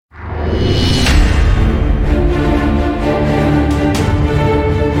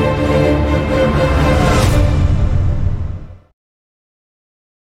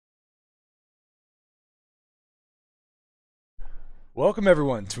Welcome,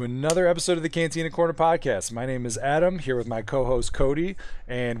 everyone, to another episode of the Cantina Corner podcast. My name is Adam, here with my co host Cody,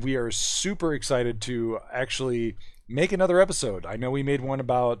 and we are super excited to actually make another episode. I know we made one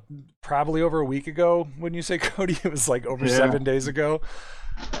about probably over a week ago. Wouldn't you say, Cody? It was like over Yeah. 7 days ago.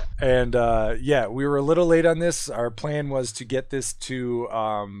 And yeah, we were a little late on this. Our plan was to get this to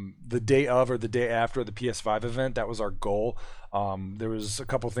the day of or the day after the PS5 event. That was our goal. There was a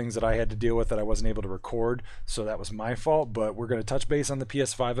couple things that I had to deal with that I wasn't able to record, so that was my fault. But we're going to touch base on the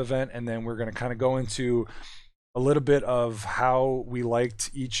PS5 event, and then we're going to kind of go into a little bit of how we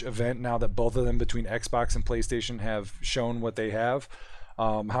liked each event now that both of them between Xbox and PlayStation have shown what they have.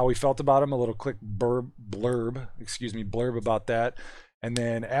 How we felt about them, a little quick blurb about that. And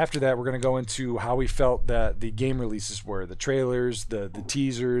then after that, we're going to go into how we felt that the game releases were, the trailers, the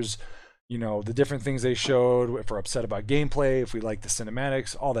teasers, the different things they showed, if we're upset about gameplay, if we like the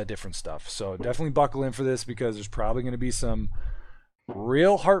cinematics, all that different stuff. So definitely buckle in for this because there's probably going to be some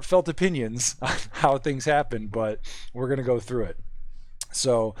real heartfelt opinions on how things happen, but we're going to go through it.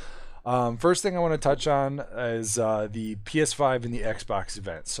 So first thing I want to touch on is the PS5 and the Xbox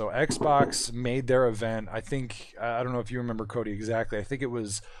event. So Xbox made their event. I think I don't know if you remember, Cody, exactly. I think it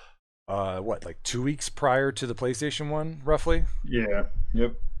was like 2 weeks prior to the PlayStation one, roughly. Yeah.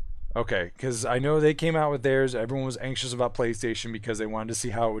 Yep. Okay, because I know they came out with theirs. Everyone was anxious about PlayStation because they wanted to see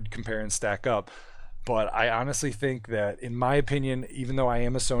how it would compare and stack up. But I honestly think that, in my opinion, even though I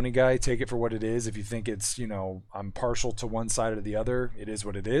am a Sony guy, take it for what it is. If you think it's, I'm partial to one side or the other, it is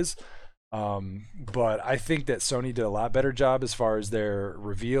what it is. But I think that Sony did a lot better job as far as their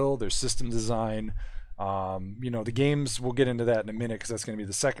reveal, their system design. The games, we'll get into that in a minute because that's going to be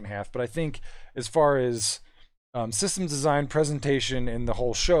the second half. But I think as far as system design, presentation, and the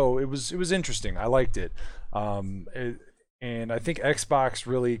whole show, it was interesting. I liked it. And I think Xbox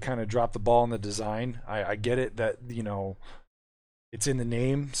really kind of dropped the ball in the design. I get it that it's in the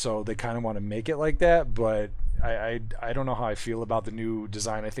name, so they kind of want to make it like that. But I don't know how I feel about the new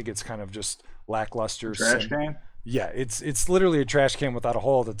design. I think it's kind of just lackluster. Trash can. Yeah, it's literally a trash can without a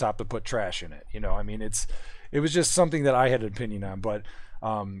hole at the top to put trash in it. I mean, it was just something that I had an opinion on. But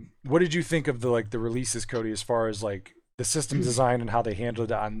what did you think of the releases, Cody, as far as like the system design and how they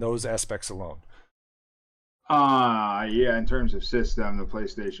handled it on those aspects alone? Yeah, in terms of system, the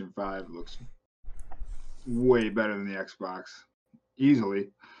PlayStation 5 looks way better than the Xbox. Easily.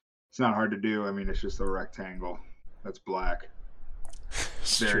 It's not hard to do. I mean, it's just a rectangle that's black.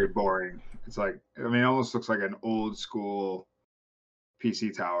 Very boring. It's like, I mean, it almost looks like an old school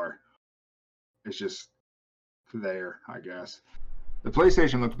PC tower. It's just there, I guess. The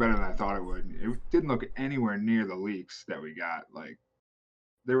PlayStation looked better than I thought it would. It didn't look anywhere near the leaks that we got. Like,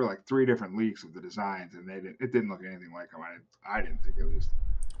 there were like 3 different leaks of the designs, and it didn't look anything like them. I didn't think, at least.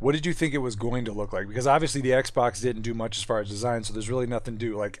 What did you think it was going to look like? Because obviously the Xbox didn't do much as far as design, so there's really nothing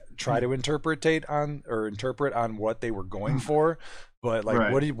to try to interpret on what they were going for. But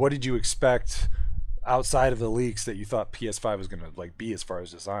Right. what did you expect outside of the leaks that you thought PS5 was going to be as far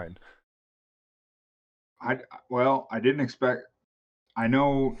as design? I didn't expect. I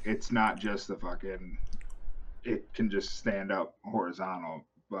know it's not just the fucking. It can just stand up horizontal,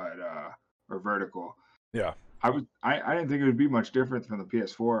 but or vertical. Yeah. I didn't think it would be much different from the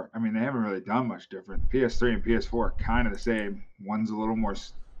PS4. I mean, they haven't really done much different. PS3 and PS4 are kind of the same. One's a little more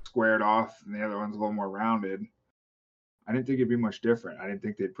squared off, and the other one's a little more rounded. I didn't think it'd be much different. I didn't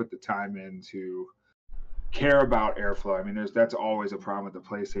think they'd put the time in to care about airflow. I mean, that's always a problem with the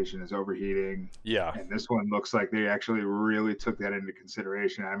PlayStation is overheating. Yeah. And this one looks like they actually really took that into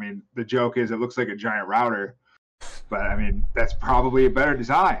consideration. I mean, the joke is it looks like a giant router, but I mean, that's probably a better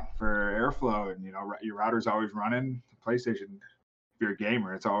design for airflow. And your router's always running. The PlayStation, if you're a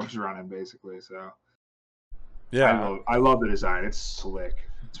gamer, it's always running basically. So Yeah. I love the design. It's slick.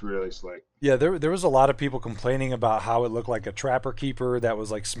 It's really slick. Yeah, there was a lot of people complaining about how it looked like a Trapper Keeper that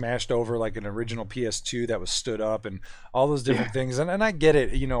was smashed over like an original PS2 that was stood up and all those different things. And I get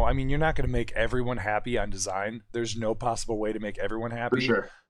it, I mean, you're not going to make everyone happy on design. There's no possible way to make everyone happy. For sure.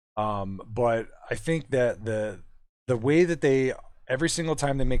 But I think that the way that they every single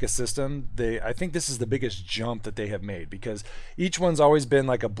time they make a system, I think this is the biggest jump that they have made because each one's always been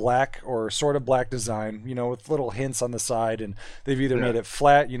like a black or sort of black design, with little hints on the side, and they've either made it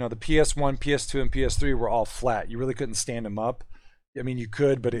flat. The PS1, PS2, and PS3 were all flat. You really couldn't stand them up. I mean, you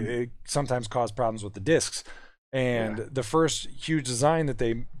could, but it sometimes caused problems with the discs. And the first huge design that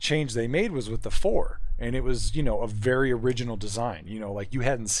they made was with the 4, and it was a very original design. Like you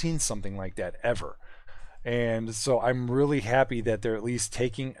hadn't seen something like that ever. And so I'm really happy that they're at least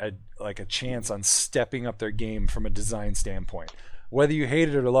taking a chance on stepping up their game from a design standpoint. Whether you hate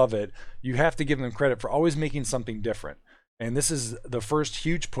it or love it, you have to give them credit for always making something different. And this is the first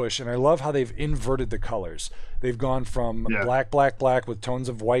huge push, and I love how they've inverted the colors. They've gone from Yeah. black, black, black with tones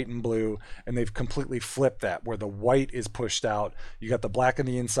of white and blue, and they've completely flipped that, where the white is pushed out. You got the black on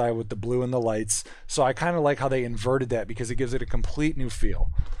the inside with the blue and the lights. So I kind of like how they inverted that because it gives it a complete new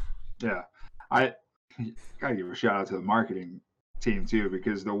feel. Yeah. I gotta give a shout out to the marketing team too,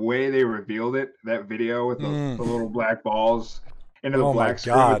 because the way they revealed it, that video with the little black balls into the Oh my black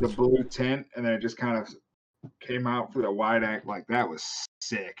screen with God. the blue tint, and then it just kind of came out for the wide act, like that was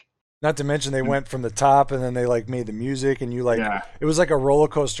sick. Not to mention they went from the top and then they like made the music and you like Yeah. it was like a roller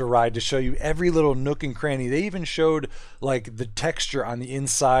coaster ride to show you every little nook and cranny. They even showed like the texture on the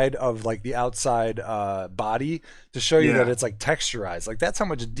inside of like the outside body to show you that Yeah. it's like texturized. Like that's how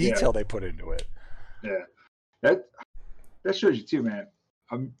much detail they put into it. Yeah. That shows you too, man.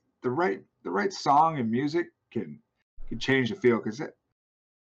 The right song and music can change the feel, because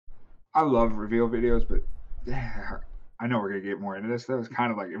I love reveal videos, but I know we're gonna get more into this. That was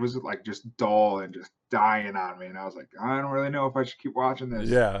kind of like, it was like just dull and just dying on me, and I was like, I don't really know if I should keep watching this.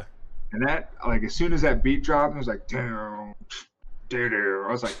 Yeah. And that, like, as soon as that beat dropped, it was like, damn,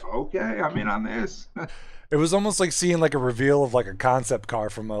 I was like, okay, I'm in on this. It was almost like seeing like a reveal of like a concept car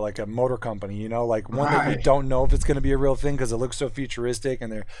from like a motor company, you know, like one that you Right. don't know if it's going to be a real thing because it looks so futuristic,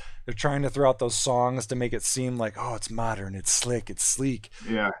 and they're trying to throw out those songs to make it seem like, oh, it's modern, it's slick, it's sleek,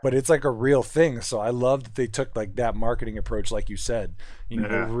 Yeah, but it's like a real thing. So I love that they took like that marketing approach, like you said. You know,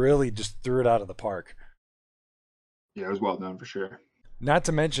 Yeah. they really just threw it out of the park. yeah, it was well done for sure. Not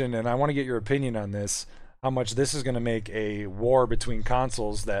to mention, and I want to get your opinion on this, how much this is going to make a war between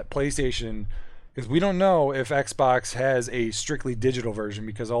consoles, that PlayStation, because we don't know if Xbox has a strictly digital version,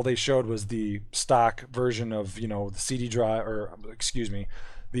 because all they showed was the stock version of, you know, the CD drive, or excuse me,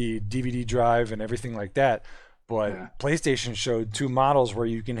 the DVD drive and everything like that. But Yeah. PlayStation showed two models where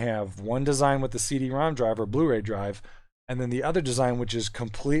you can have one design with the CD-ROM drive or Blu-ray drive, and then the other design which is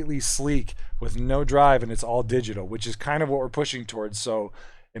completely sleek with no drive and it's all digital, which is kind of what we're pushing towards. So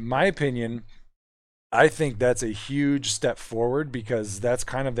in my opinion, I think that's a huge step forward, because that's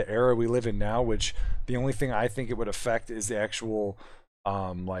kind of the era we live in now, which the only thing I think it would affect is the actual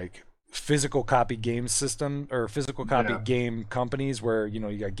like physical copy game system or physical copy Yeah. game companies, where, you know,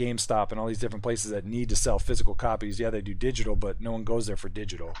 you got GameStop and all these different places that need to sell physical copies. Yeah, they do digital, but no one goes there for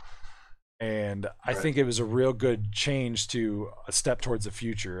digital. And I Right. think it was a real good change to a step towards the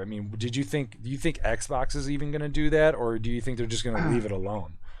future. I mean, do you think Xbox is even going to do that, or do you think they're just going to leave it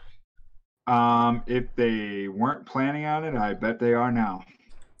alone? If they weren't planning on it, I bet they are now.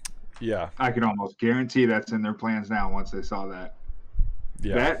 Yeah. I can almost guarantee that's in their plans now once they saw that.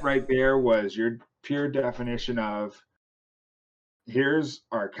 Yeah. That right there was your pure definition of, here's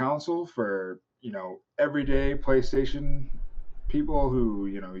our counsel for, everyday PlayStation people who,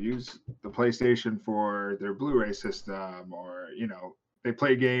 use the PlayStation for their Blu-ray system, or, they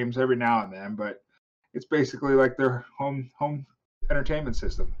play games every now and then, but it's basically like their home entertainment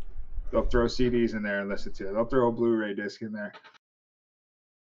system. They'll throw CDs in there and listen to it. They'll throw a Blu-ray disc in there.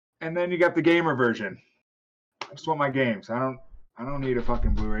 And then you got the gamer version. I just want my games. I don't need a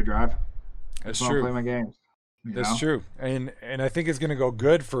fucking Blu-ray drive. I That's just want to true. play my games. That's true. And I think it's going to go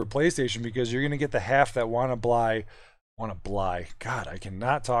good for PlayStation, because you're going to get the half that want to bly. God, I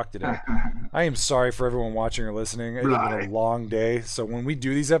cannot talk today. I am sorry for everyone watching or listening. It's been a Right. long day. So when we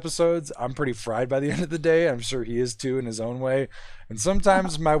do these episodes, I'm pretty fried by the end of the day. I'm sure he is too in his own way. And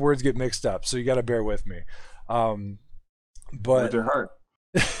sometimes my words get mixed up. So you got to bear with me. With But their heart.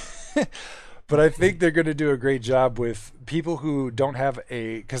 but I think they're going to do a great job with people who don't have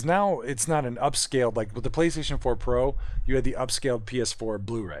because now it's not an upscaled, like with the PlayStation 4 Pro, you had the upscaled PS4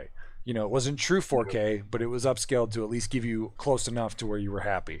 Blu-ray. You know, it wasn't true 4K, but it was upscaled to at least give you close enough to where you were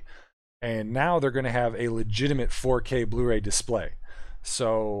happy. And now they're going to have a legitimate 4K Blu-ray display.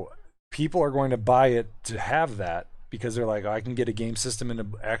 So people are going to buy it to have that, because they're like, oh, I can get a game system and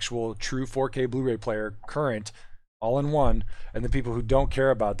an actual true 4K Blu-ray player current all in one. And the people who don't care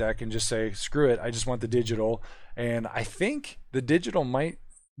about that can just say, screw it, I just want the digital. And I think the digital might,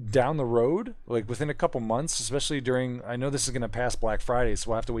 down the road, like within a couple months, especially during, I know this is going to pass Black Friday, so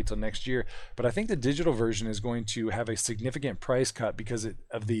we'll have to wait till next year, but I think the digital version is going to have a significant price cut because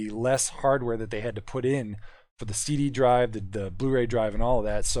of the less hardware that they had to put in for the CD drive, the Blu-ray drive, and all of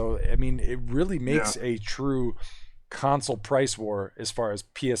that. So I mean, it really makes a true console price war as far as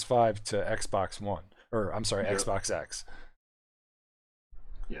PS5 to Xbox One, or I'm sorry, Yep. Xbox X.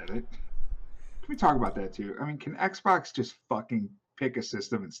 Yeah. Can we talk about that too? I mean, can Xbox just fucking pick a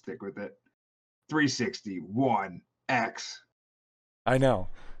system and stick with it? 360, One, X. I know.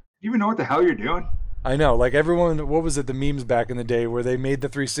 Do you even know what the hell you're doing? I know, like everyone, what was it, the memes back in the day where they made the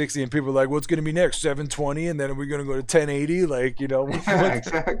 360 and people were like, what's going to be next? 720 and then are we going to go to 1080? Like, Yeah,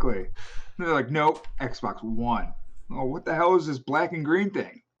 exactly. And they're like, nope, Xbox One. Oh, what the hell is this black and green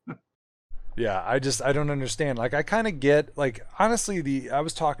thing? Yeah, I don't understand. Like I kind of get like honestly I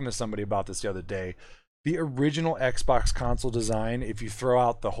was talking to somebody about this the other day. The original Xbox console design, if you throw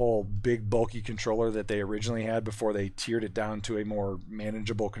out the whole big bulky controller that they originally had before they tiered it down to a more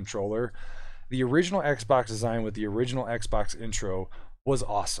manageable controller, the original Xbox design with the original Xbox intro was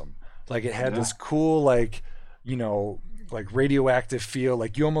awesome. Like it had Yeah, this cool you know, like radioactive feel.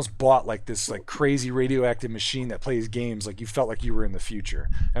 Like you almost bought like this like crazy radioactive machine that plays games. Like you felt like you were in the future.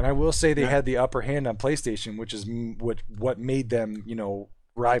 And I will say they yeah, had the upper hand on PlayStation, which is what made them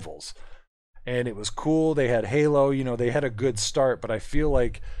rivals. And it was cool. They had Halo. They had a good start. But I feel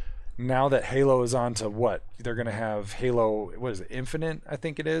like now that Halo is on to what they're gonna have Halo. What is it? Infinite? I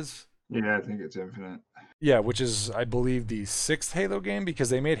think it is. yeah. I think it's Infinite. Yeah, which is I believe the sixth Halo game because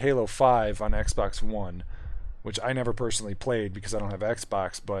they made Halo 5 on Xbox One, which I never personally played because I don't have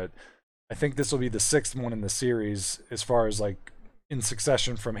Xbox, but I think this will be the sixth one in the series as far as like in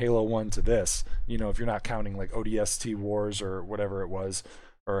succession from Halo 1 to this. If you're not counting like ODST Wars or whatever it was,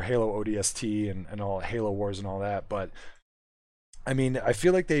 or Halo ODST and all Halo Wars and all that. But I mean, I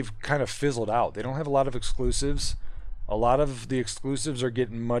feel like they've kind of fizzled out. They don't have a lot of exclusives. A lot of the exclusives are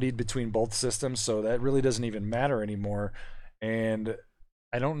getting muddied between both systems, so that really doesn't even matter anymore. And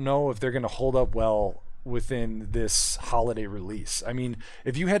I don't know if they're going to hold up well within this holiday release. I mean,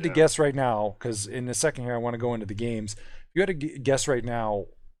 if you had to Yeah. guess right now, because in a second here I want to go into the games, if you had to guess right now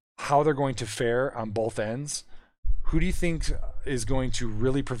how they're going to fare on both ends, who do you think is going to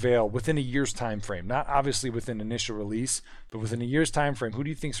really prevail within a year's time frame? Not obviously within initial release, but within a year's time frame. Who do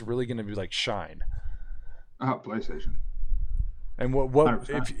you think is really going to be like shine? Oh, PlayStation. And what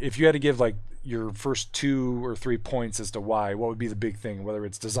 100%. if you had to give like your first 2 or 3 points as to why? What would be the big thing? Whether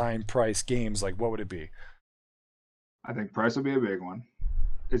it's design, price, games, like what would it be? I think price will be a big one.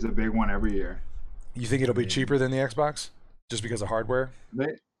 It's a big one every year. You think it'll I be mean, cheaper than the Xbox just because of hardware?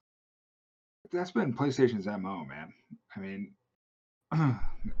 they that's been PlayStation's MO, man. I mean,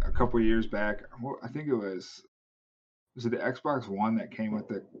 a couple years back, I think was it the Xbox One that came with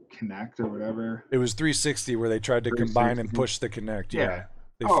the Kinect or whatever? It was 360 where they tried to combine and 360. push the Connect. Yeah. Yeah,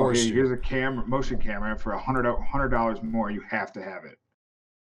 they Oh, forced hey, you. here's a camera, motion camera for $100 more. You have to have it.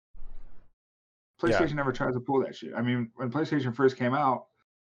 Yeah, PlayStation never tries to pull that shit. I mean, when PlayStation first came out,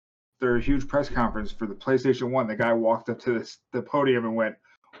 their huge press conference for the PlayStation One, the guy walked up to the podium and went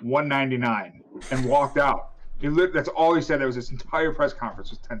 199 and walked out. That's all he said. That was his entire press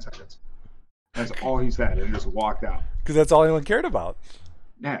conference was 10 seconds. That's all he said, and just walked out. because that's all anyone cared about.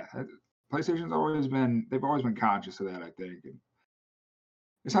 Yeah, they've always been conscious of that. I think and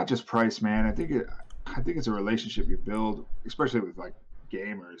it's not just price, man. I think it's a relationship you build, especially with like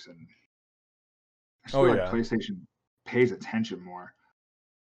gamers, and I just Oh feel like yeah. PlayStation pays attention more.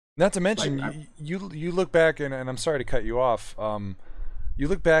 Not to Like, mention, you look back and I'm sorry to cut you off. You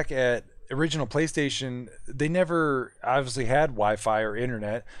look back at original PlayStation, they never obviously had Wi-Fi or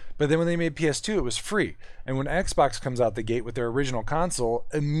internet, but then when they made PS2, it was free. And when Xbox comes out the gate with their original console,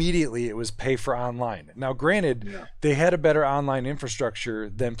 immediately it was pay for online. Now, granted, yeah, they had a better online infrastructure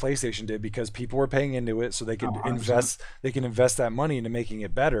than PlayStation did because people were paying into it, so they could 100%. invest that money into making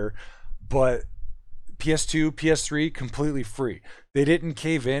it better. But PS2, PS3 completely free. They didn't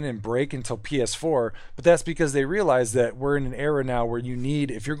cave in and break until PS4, but that's because they realized that we're in an era now where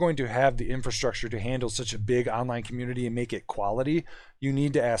if you're going to have the infrastructure to handle such a big online community and make it quality, you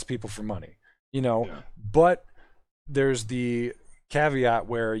need to ask people for money. Yeah, But there's the caveat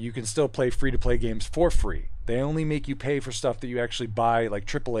where you can still play free to play games for free. They only make you pay for stuff that you actually buy, like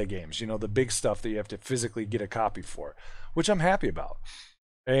AAA games, the big stuff that you have to physically get a copy for, which I'm happy about.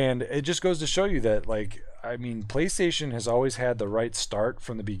 And it just goes to show you that, like, I mean, PlayStation has always had the right start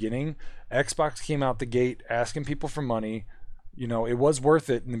from the beginning. Xbox came out the gate asking people for money. It was worth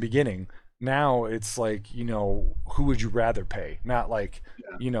it in the beginning. Now it's like, who would you rather pay? Not like,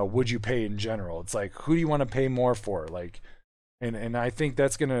 yeah, would you pay in general? It's like, who do you want to pay more for? Like, and I think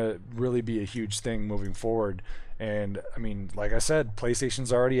that's gonna really be a huge thing moving forward. And I mean, like I said,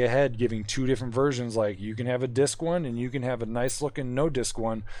 PlayStation's already ahead, giving 2 different versions. Like you can have a disc one, and you can have a nice looking no disc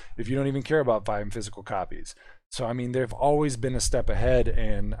one if you don't even care about buying physical copies. So I mean, they've always been a step ahead,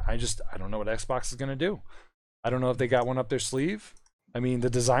 and I don't know what Xbox is gonna do. I don't know if they got one up their sleeve. I mean, the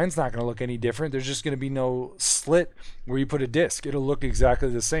design's not going to look any different. There's just going to be no slit where you put a disc. It'll look exactly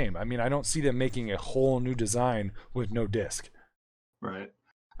the same. I mean, I don't see them making a whole new design with no disc. right.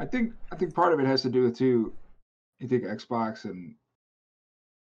 I think part of it has to do with too. You think Xbox and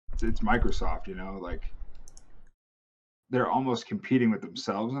it's Microsoft, like they're almost competing with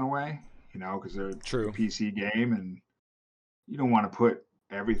themselves in a way, because they're the True. PC game, and you don't want to put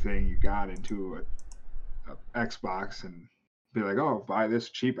everything you got into a Xbox and be like, oh, buy this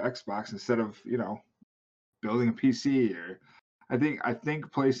cheap Xbox instead of building a PC. Or I think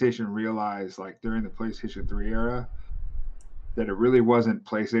PlayStation realized, like, during the PlayStation 3 era, that it really wasn't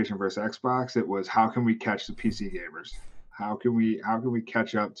PlayStation versus Xbox. It was, how can we catch the PC gamers? How can we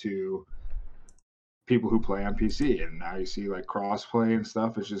catch up to people who play on PC? And now you see like crossplay and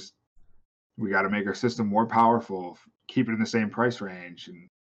stuff. It's just, we got to make our system more powerful, keep it in the same price range, and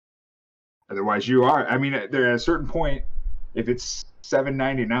otherwise I mean, there at a certain point, if it's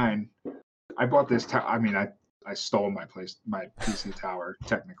 $7.99, I bought this. I stole my PC tower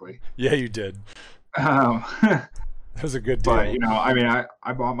technically. Yeah, you did. Um, That was a good deal. but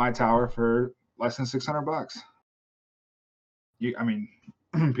I bought my tower for less than $600.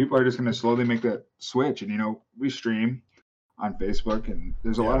 People are just going to slowly make that switch, and we stream on Facebook, and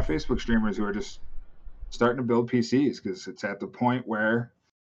there's a lot of Facebook streamers who are just starting to build PCs because it's at the point where,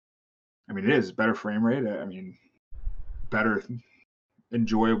 it is better frame rate. Better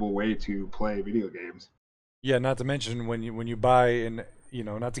enjoyable way to play video games. Yeah, not to mention when you buy, and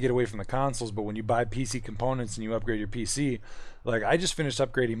not to get away from the consoles, but when you buy PC components and you upgrade your PC, like I just finished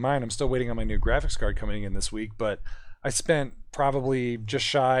upgrading mine. I'm still waiting on my new graphics card coming in this week, but I spent probably just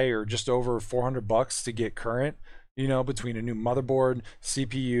shy or just over $400 to get current, between a new motherboard,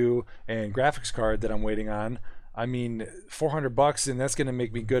 CPU, and graphics card that I'm waiting on. $400, and that's going to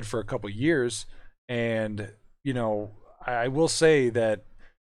make me good for a couple years. And I will say that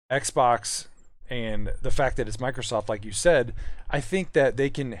Xbox, and the fact that it's Microsoft, like you said, I think that they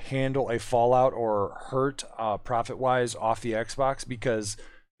can handle a fallout or hurt profit-wise off the Xbox because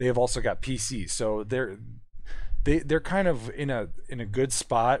they have also got PCs. So they're kind of in a good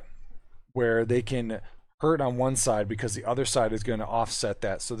spot where they can hurt on one side because the other side is going to offset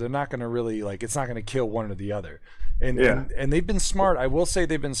that. So they're not going to really, like, it's not going to kill one or the other. And they've been smart. I will say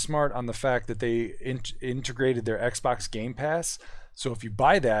they've been smart on the fact that they integrated their Xbox Game Pass. So if you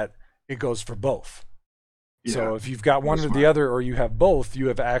buy that, it goes for both. Yeah. So if you've got one or the other, or you have both, you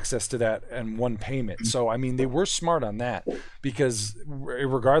have access to that in one payment. So they were smart on that because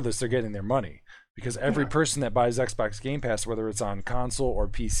regardless, they're getting their money. Because every person that buys Xbox Game Pass, whether it's on console or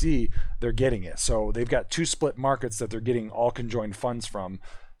PC, they're getting it. So they've got two split markets that they're getting all conjoined funds from.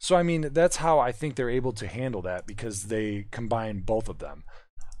 So that's how I think they're able to handle that, because they combine both of them.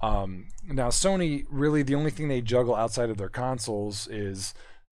 Now Sony, really the only thing they juggle outside of their consoles is,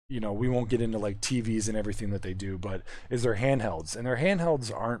 we won't get into like TVs and everything that they do, but is their handhelds. And their handhelds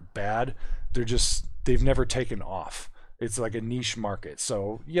aren't bad. They've never taken off. It's like a niche market.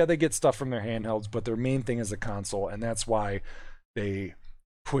 So yeah, they get stuff from their handhelds, but their main thing is the console, and that's why they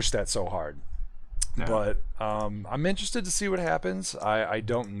push that so hard. Yeah. But I'm interested to see what happens. I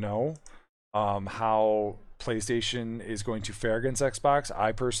don't know how PlayStation is going to fare against Xbox.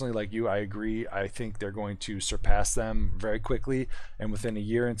 I personally, like you, I agree. I think they're going to surpass them very quickly, and within a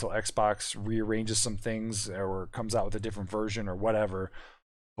year, until Xbox rearranges some things or comes out with a different version or whatever.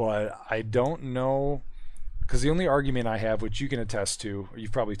 But I don't know, because the only argument I have, which you can attest to, or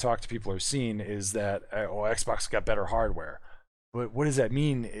you've probably talked to people or seen, is that Xbox got better hardware. But what does that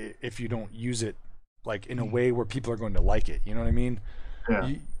mean if you don't use it like in a way where people are going to like it? You know what I mean?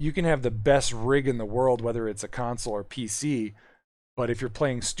 Yeah. You can have the best rig in the world, whether it's a console or PC, but if you're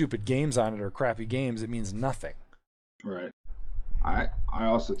playing stupid games on it or crappy games, it means nothing. Right. I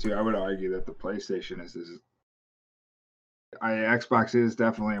also too, I would argue that the PlayStation Xbox is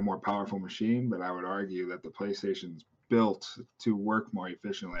definitely a more powerful machine, but I would argue that the PlayStation's built to work more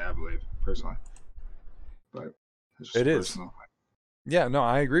efficiently, I believe, personally. But it's just personal. Yeah, no,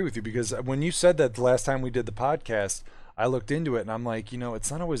 I agree with you, because when you said that the last time we did the podcast, I looked into it and I'm like,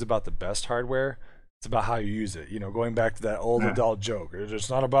 it's not always about the best hardware. It's about how you use it. Going back to that old adult joke. It's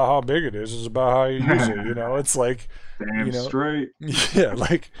not about how big it is. It's about how you use it. It's like, damn straight. Yeah,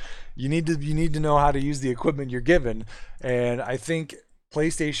 like you need to know how to use the equipment you're given. And I think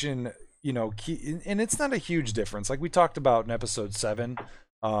PlayStation, and it's not a huge difference. Like we talked about in episode 7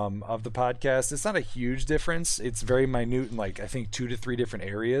 of the podcast, it's not a huge difference. It's very minute in like I think 2 to 3 different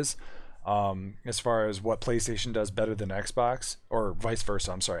areas. As far as what PlayStation does better than Xbox, or vice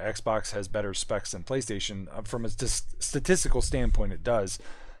versa. I'm sorry, Xbox has better specs than PlayStation. From a statistical standpoint, it does.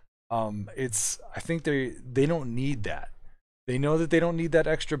 I think they don't need that. They know that they don't need that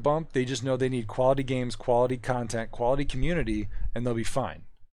extra bump. They just know they need quality games, quality content, quality community, and they'll be fine.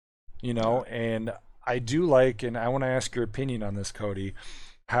 And I do like, and I want to ask your opinion on this, Cody,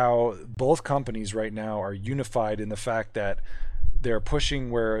 how both companies right now are unified in the fact that they're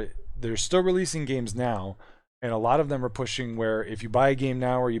pushing where they're still releasing games now, and a lot of them are pushing where if you buy a game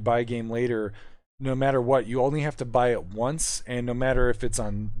now or you buy a game later, no matter what, you only have to buy it once, and no matter if it's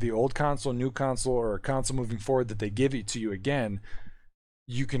on the old console, new console, or a console moving forward that they give it to you again,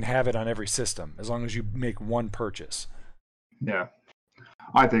 you can have it on every system as long as you make one purchase. Yeah.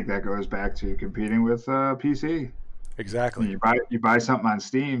 I think that goes back to competing with PC. Exactly. You buy something on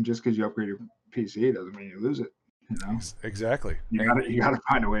Steam just because you upgrade your PC doesn't mean you lose it. You know, Exactly. you gotta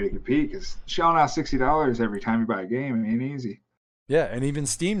find a way to compete because shelling out $60 every time you buy a game ain't easy. Yeah, and even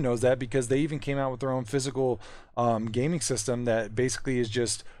Steam knows that because they even came out with their own physical gaming system that basically is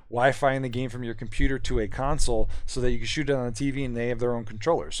just Wi-Fi-ing the game from your computer to a console so that you can shoot it on the TV, and they have their own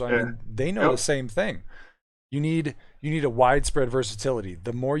controller. So I mean, they know the same thing. You need a widespread versatility.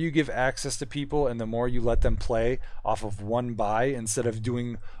 The more you give access to people and the more you let them play off of one buy instead of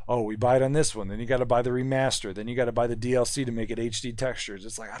doing, oh, we buy it on this one, then you got to buy the remaster, then you got to buy the DLC to make it HD textures.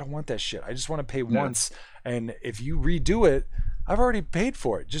 It's like, I don't want that shit. I just want to pay once, and if you redo it, I've already paid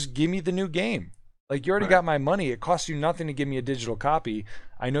for it. Just give me the new game. Like, you already got my money. It costs you nothing to give me a digital copy.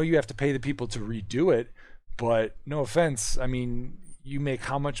 I know you have to pay the people to redo it, but no offense, I mean, you make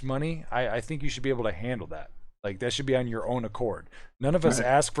how much money? I think you should be able to handle that. Like, that should be on your own accord. None of us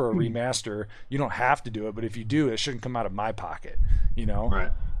ask for a remaster. You don't have to do it, but if you do, it shouldn't come out of my pocket. You know,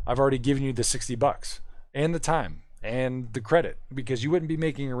 Right. I've already given you the $60 and the time and the credit, because you wouldn't be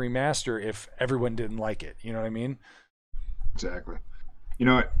making a remaster if everyone didn't like it. You know what I mean? Exactly. You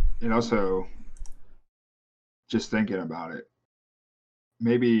know, it also, just thinking about it,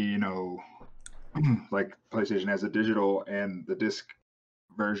 maybe, you know, like PlayStation has a digital and the disc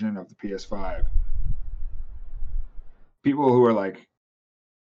version of the PS5. People who are like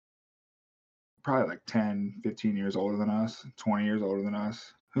probably like 10, 15 years older than us, 20 years older than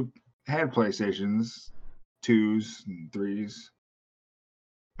us, who had PlayStations 2s and 3s,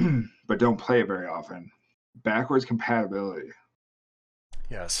 but don't play it very often. Backwards compatibility.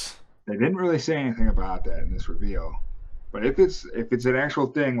 Yes. They didn't really say anything about that in this reveal. But if it's an actual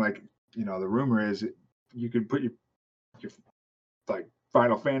thing, like, you know, the rumor is you could put your like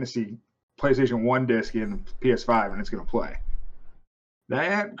Final Fantasy PlayStation 1 disc in the PS5 and it's going to play.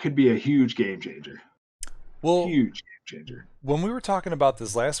 That could be a huge game changer. Well, Huge game changer. when we were talking about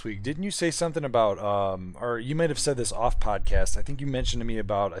this last week, didn't you say something about, or you might have said this off podcast? I think you mentioned to me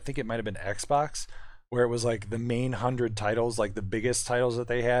about, I think it might have been Xbox, where it was like the main 100 titles, like the biggest titles that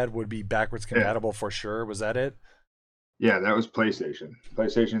they had, would be backwards compatible for sure. Was that it? Yeah, that was PlayStation.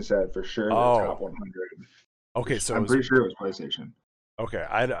 PlayStation said for sure the top 100. Okay, so I'm pretty sure it was PlayStation. Okay,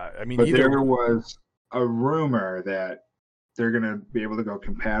 I mean, But either there was a rumor that they're going to be able to go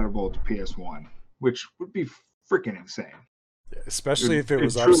compatible to PS1, which would be freaking insane. especially if it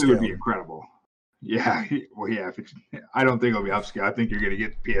was truly would be upscaled. incredible. Yeah, well, yeah. I don't think it'll be upscale. I think you're going to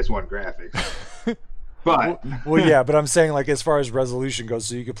get PS1 graphics. But Well, yeah, but I'm saying, like, as far as resolution goes,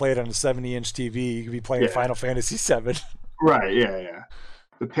 so you could play it on a 70-inch TV, you could be playing Final Fantasy VII. right, yeah.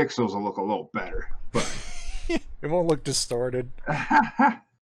 The pixels will look a little better, but It won't look distorted. yeah,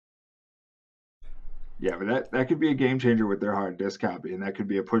 but that could be a game changer with their hard disk copy, and that could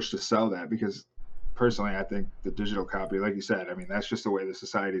be a push to sell that, because personally, I think the digital copy, like you said, I mean, that's just the way the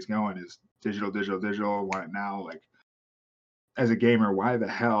society's going, is digital, want it now. Like, as a gamer, why the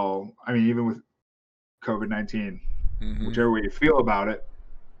hell, I mean, even with COVID-19, whichever way you feel about it,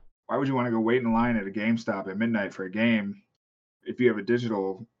 why would you want to go wait in line at a GameStop at midnight for a game if you have a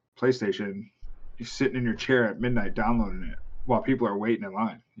digital PlayStation? You're sitting in your chair at midnight downloading it while people are waiting in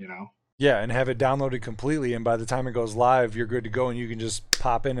line, you know? Yeah, and have it downloaded completely, and by the time it goes live, you're good to go, and you can just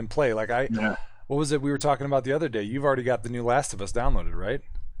pop in and play. Like, what was it we were talking about the other day? You've already got the new Last of Us downloaded, right?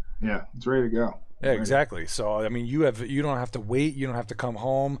 Yeah, it's ready to go. Yeah, exactly. So I mean, you don't have to wait. You don't have to come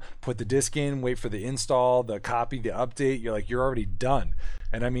home, put the disc in, wait for the install, the copy, the update. You're already done.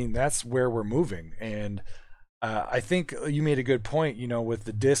 And I mean, that's where we're moving. And I think you made a good point. You know, with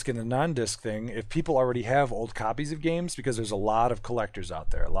the disc and the non-disc thing, if people already have old copies of games, because there's a lot of collectors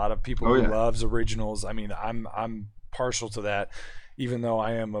out there, a lot of people who loves originals. I mean, I'm partial to that, even though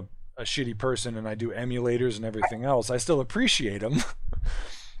I am a shitty person and I do emulators and everything else. I still appreciate them.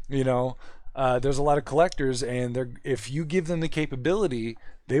 You know. There's a lot of collectors, and if you give them the capability,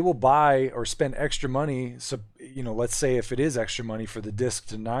 they will buy or spend extra money. So, you know, let's say if it is extra money for the disc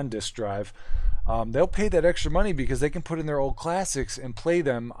to non-disc drive, they'll pay that extra money because they can put in their old classics and play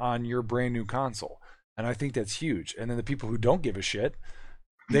them on your brand new console. And I think that's huge. And then the people who don't give a shit,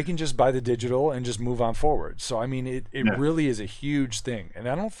 they can just buy the digital and just move on forward. So, I mean, it really is a huge thing. And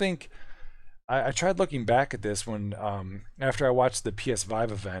I don't think... I tried looking back at this when after I watched the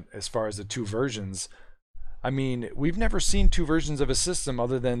PS5 event, as far as the two versions, I mean, we've never seen two versions of a system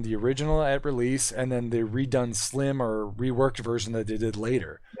other than the original at release and then the redone slim or reworked version that they did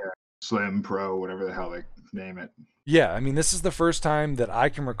later. Yeah, Slim Pro, whatever the hell they name it. Yeah, I mean, this is the first time that I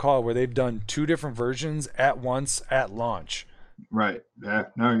can recall where they've done two different versions at once at launch. Right. Yeah.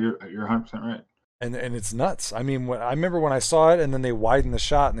 No, you're 100% right. And it's nuts. I mean, I remember when I saw it, and then they widened the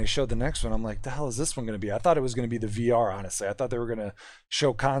shot and they showed the next one. I'm like, the hell is this one going to be? I thought it was going to be the VR. Honestly, I thought they were going to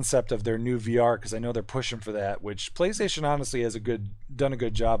show concept of their new VR because I know they're pushing for that. Which PlayStation honestly has done a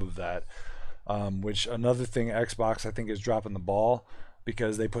good job of that. Which another thing Xbox I think is dropping the ball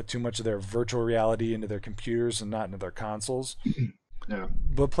because they put too much of their virtual reality into their computers and not into their consoles. Yeah.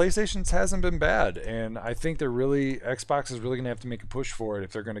 But PlayStation's hasn't been bad, and I think Xbox is really going to have to make a push for it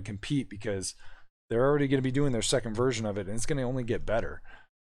if they're going to compete because they're already going to be doing their second version of it, and it's going to only get better.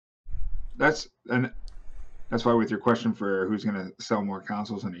 That's why with your question for who's going to sell more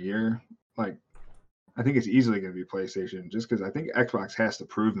consoles in a year, like I think it's easily going to be PlayStation, just because I think Xbox has to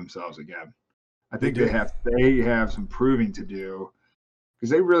prove themselves again. I think do. they have some proving to do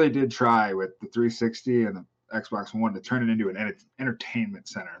because they really did try with the 360 and the Xbox One to turn it into an entertainment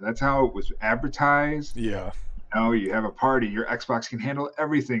center. That's how it was advertised. Yeah. You have a party, your Xbox can handle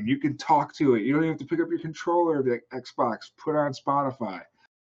everything. You can talk to it. You don't even have to pick up your controller of the Xbox, put on Spotify.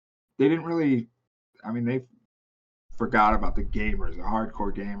 They didn't really, I mean, they forgot about the gamers, the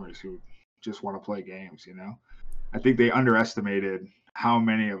hardcore gamers who just want to play games, I think they underestimated how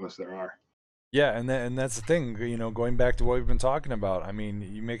many of us there are. Yeah, and that's the thing, going back to what we've been talking about. I mean,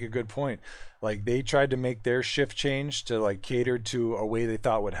 you make a good point. Like they tried to make their shift change to like cater to a way they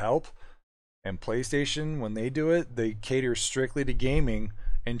thought would help. And PlayStation, when they do it, they cater strictly to gaming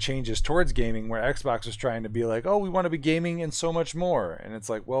and changes towards gaming, where Xbox was trying to be like, oh, we want to be gaming and so much more. And it's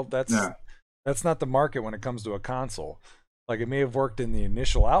like, well, that's not the market when it comes to a console. Like it may have worked in the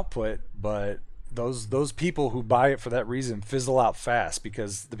initial output, but those people who buy it for that reason fizzle out fast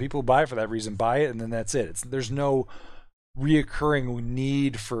because the people who buy it for that reason buy it and then that's it. There's no reoccurring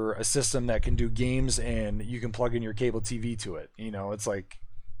need for a system that can do games and you can plug in your cable TV to it. It's like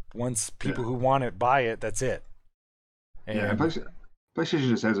once people who want it buy it, that's it. And PlayStation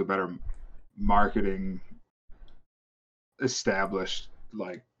just has a better marketing established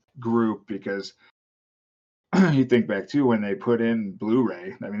like group because you think back to when they put in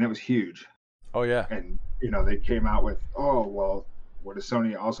Blu-ray. I mean, that was huge. Oh yeah. And they came out with, oh well, what does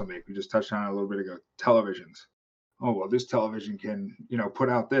Sony also make? We just touched on it a little bit ago. Televisions. Oh well, this television can put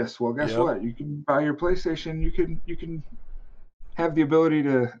out this. Well, guess what? You can buy your PlayStation. You can have the ability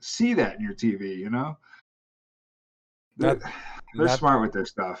to see that in your TV. They're smart with their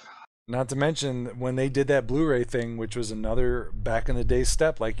stuff. Not to mention when they did that Blu-ray thing, which was another back in the day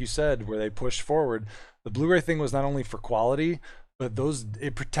step, like you said, where they pushed forward. The Blu-ray thing was not only for quality, but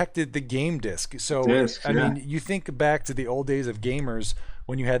it protected the game disc. So I mean, you think back to the old days of gamers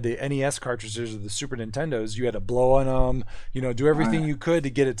when you had the NES cartridges or the Super Nintendos, you had to blow on them, do everything you could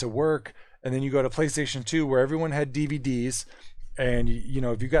to get it to work. And then you go to PlayStation 2 where everyone had DVDs and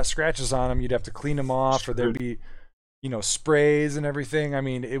if you got scratches on them, you'd have to clean them off or there'd be sprays and everything. I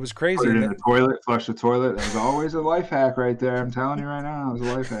mean, it was crazy. Put it in the toilet, flush the toilet. That was always a life hack right there. I'm telling you right now, it was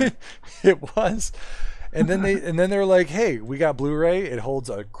a life hack. It was. And then they're like, hey, we got Blu-ray. It holds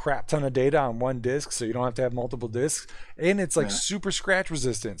a crap ton of data on one disc, so you don't have to have multiple discs. And it's like super scratch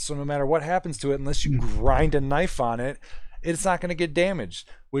resistant. So no matter what happens to it, unless you grind a knife on it, it's not going to get damaged,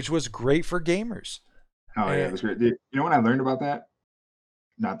 which was great for gamers. Oh, yeah, it was great. You know when I learned about that?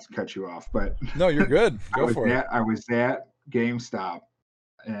 Not to cut you off, but no, you're good. Go for it. I was at GameStop,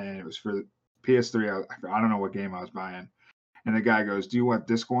 and it was for PS3. I don't know what game I was buying. And the guy goes, "Do you want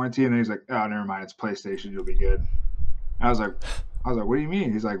disc warranty?" And then he's like, "Oh, never mind. It's PlayStation. You'll be good." I was like, "What do you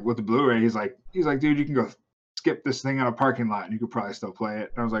mean?" He's like, "With the Blu-ray." He's like, "Dude, you can go skip this thing on a parking lot, and you could probably still play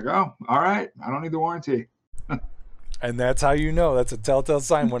it." And I was like, "Oh, all right. I don't need the warranty." And that's how that's a telltale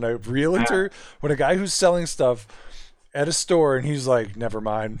sign when a realtor, when a guy who's selling stuff at a store, and he's like, "Never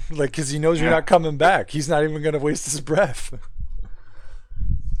mind," like because he knows you're not coming back. He's not even going to waste his breath.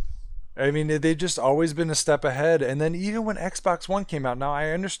 I mean, they've just always been a step ahead. And then even when Xbox One came out, now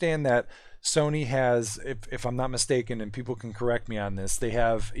I understand that Sony has, if I'm not mistaken, and people can correct me on this, they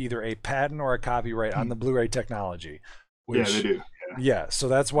have either a patent or a copyright on the Blu-ray technology. Which, yeah, they do. Yeah, so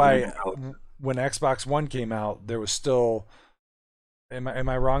that's why when Xbox One came out, there was still. Am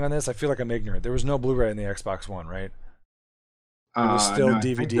I wrong on this? I feel like I'm ignorant. There was no Blu-ray in the Xbox One, right? It was still no,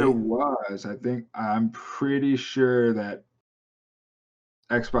 DVD. I think there was. I'm pretty sure that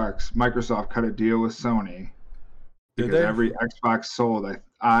Microsoft cut a deal with Sony because every Xbox sold,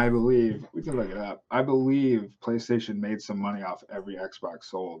 I believe, we can look it up. I believe PlayStation made some money off every Xbox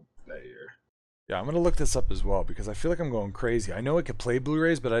sold that year. Yeah, I'm gonna look this up as well because I feel like I'm going crazy. I know it could play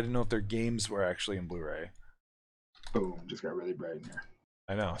Blu-rays, but I didn't know if their games were actually in Blu-ray. Boom, just got really bright in here.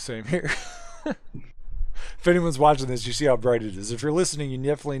 I know, same here. If anyone's watching this, you see how bright it is. If you're listening, you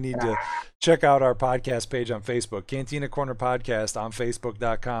definitely need to check out our podcast page on Facebook, Cantina Corner Podcast on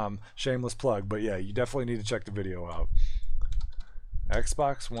Facebook.com. Shameless plug, but yeah, you definitely need to check the video out.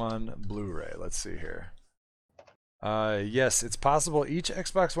 Xbox One Blu-ray. Let's see here. Yes, it's possible each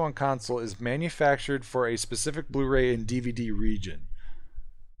Xbox One console is manufactured for a specific Blu-ray and DVD region.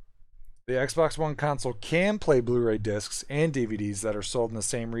 The Xbox One console can play Blu-ray discs and DVDs that are sold in the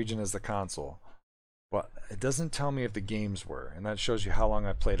same region as the console. But it doesn't tell me if the games were, and that shows you how long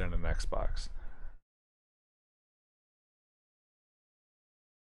I played on an Xbox.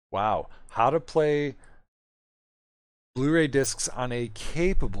 Wow. How to play Blu-ray discs on a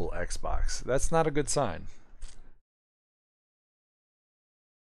capable Xbox. That's not a good sign.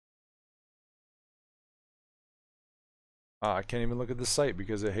 I can't even look at the site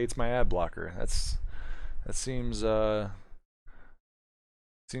because it hates my ad blocker. That seems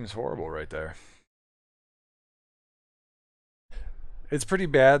horrible right there. It's pretty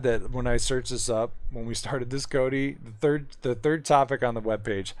bad that when I searched this up when we started this, Cody, the third topic on the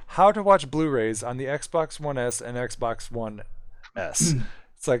webpage, how to watch Blu-rays on the Xbox One S and Xbox One S.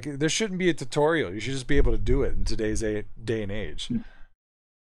 It's like there shouldn't be a tutorial. You should just be able to do it in today's day and age.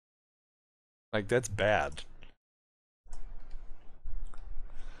 Like that's bad.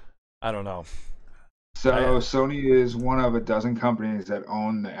 I don't know. So Sony is one of a dozen companies that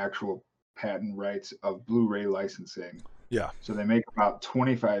own the actual patent rights of Blu-ray licensing. Yeah. So they make about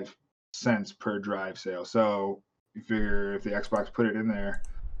 25 cents per drive sale. So you figure if the Xbox put it in there,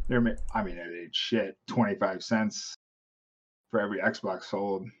 it ain't shit. 25 cents for every Xbox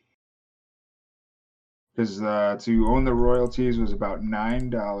sold. Because to own the royalties was about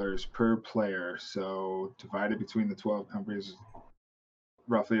 $9 per player. So divided between the 12 companies,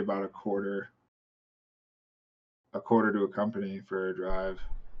 roughly about a quarter to a company for a drive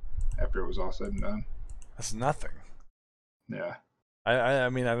after it was all said and done. That's nothing. Yeah. I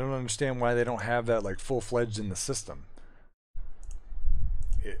mean, I don't understand why they don't have that like full-fledged in the system.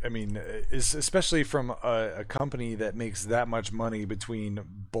 I mean, especially from a company that makes that much money between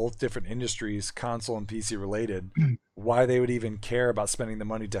both different industries, console and PC related, why they would even care about spending the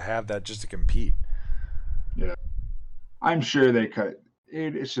money to have that just to compete. Yeah. I'm sure they cut it.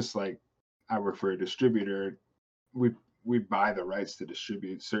 It's just like I work for a distributor. We buy the rights to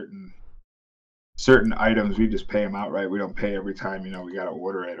distribute certain items. We just pay them outright. We don't pay every time, we got to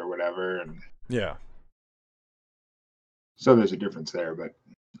order it or whatever. And yeah. So there's a difference there, but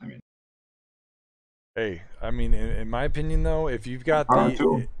I mean, hey, I mean, in my opinion, though, if you have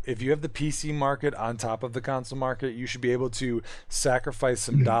the PC market on top of the console market, you should be able to sacrifice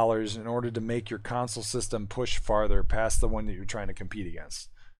some dollars in order to make your console system push farther past the one that you're trying to compete against.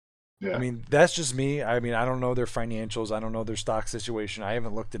 Yeah. I mean, that's just me. I mean, I don't know their financials. I don't know their stock situation. I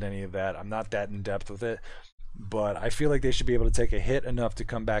haven't looked at any of that. I'm not that in depth with it. But I feel like they should be able to take a hit enough to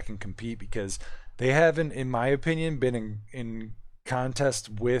come back and compete because they haven't, in my opinion, been in contest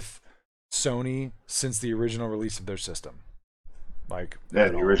with Sony since the original release of their system. Like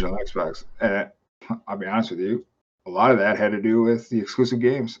the original Xbox. And I'll be honest with you, a lot of that had to do with the exclusive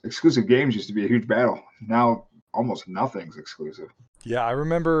games. Exclusive games used to be a huge battle. Now almost nothing's exclusive. Yeah, I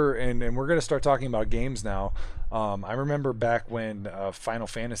remember, and we're going to start talking about games now. I remember back when Final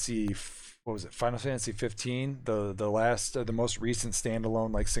Fantasy, Final Fantasy 15, the most recent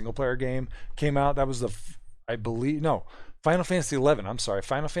standalone like single player game came out. That was Final Fantasy 11. I'm sorry,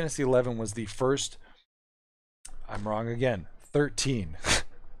 Final Fantasy 11 was the first. I'm wrong again. 13.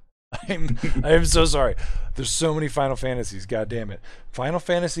 I am so sorry. There's so many Final Fantasies. God damn it. Final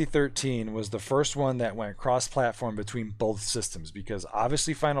Fantasy 13 was the first one that went cross-platform between both systems because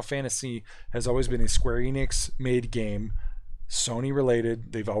obviously Final Fantasy has always been a Square Enix made game, Sony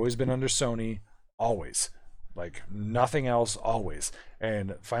related. They've always been under Sony, always. Like nothing else, always.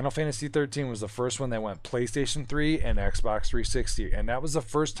 And Final Fantasy 13 was the first one that went PlayStation 3 and Xbox 360. And that was the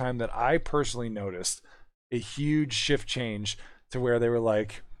first time that I personally noticed a huge shift change to where they were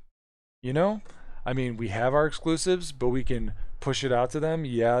like, I mean, we have our exclusives, but we can push it out to them.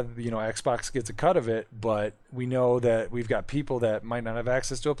 Yeah, Xbox gets a cut of it, but we know that we've got people that might not have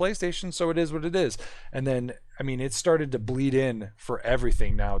access to a PlayStation, so it is what it is. And then, I mean, it started to bleed in for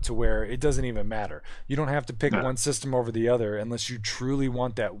everything now to where it doesn't even matter. You don't have to pick one system over the other unless you truly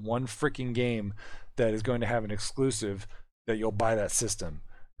want that one freaking game that is going to have an exclusive that you'll buy that system.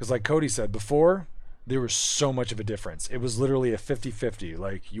 Because like Cody said before, there was so much of a difference. It was literally a 50-50.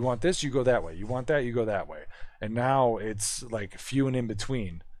 Like, you want this, you go that way. You want that, you go that way. And now it's like few and in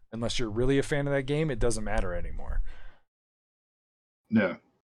between. Unless you're really a fan of that game, it doesn't matter anymore. No.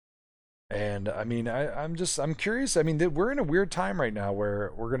 And I mean, I'm curious. I mean, we're in a weird time right now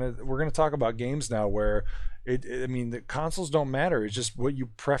where we're gonna talk about games now where I mean, the consoles don't matter. It's just what you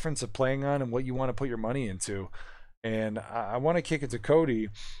preference of playing on and what you want to put your money into. And I want to kick it to Cody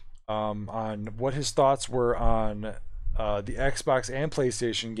on what his thoughts were on the Xbox and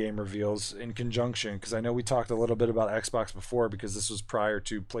PlayStation game reveals in conjunction, because I know we talked a little bit about Xbox before because this was prior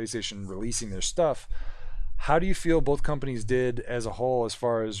to PlayStation releasing their stuff. How do you feel both companies did as a whole as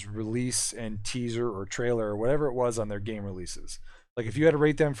far as release and teaser or trailer or whatever it was on their game releases? Like if you had to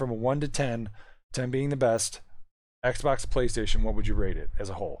rate them from a 1 to 10, 10 being the best, Xbox, PlayStation, what would you rate it as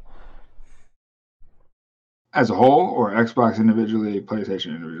a whole? As a whole, or Xbox individually,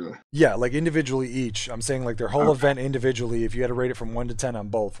 PlayStation individually? Yeah, like individually each. I'm saying like their whole event individually. If you had to rate it from 1 to 10 on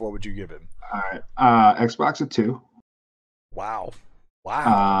both, what would you give it? All right. Xbox a 2. Wow.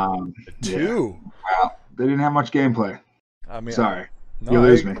 Wow. A 2. Yeah. Wow. They didn't have much gameplay. I mean, sorry, no, you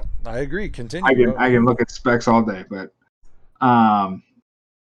lose me. I agree. Continue. I can look at specs all day, but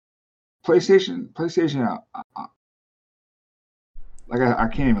PlayStation. Like I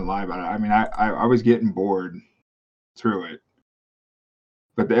can't even lie about it. I mean, I was getting bored through it,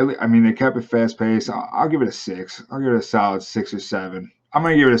 but they kept it fast paced. I'll give it a 6. I'll give it a solid 6 or 7. I'm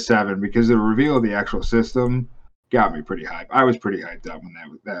gonna give it a 7 because the reveal of the actual system got me pretty hyped. I was pretty hyped up when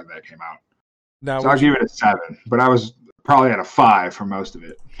that came out. Now, so I'll give it a 7, but I was probably at a 5 for most of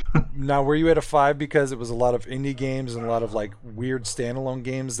it. Now, were you at a 5 because it was a lot of indie games and a lot of like weird standalone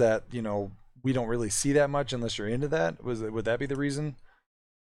games that, you know, we don't really see that much unless you're into that? Would that be the reason?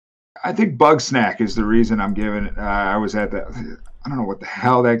 I think Bugsnack is the reason I'm giving it. I was at that. I don't know what the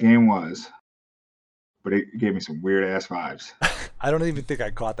hell that game was, but it gave me some weird ass vibes. I don't even think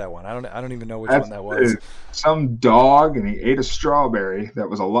I caught that one. I don't even know which one that was. Some dog, and he ate a strawberry that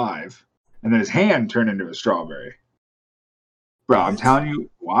was alive, and then his hand turned into a strawberry. Bro, I'm telling you,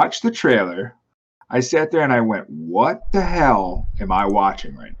 watch the trailer. I sat there and I went, "What the hell am I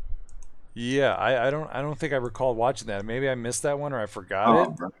watching right now?" Yeah, I don't think I recalled watching that. Maybe I missed that one or I forgot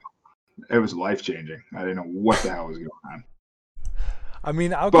it. Bro. It was life changing. I didn't know what the hell was going on. I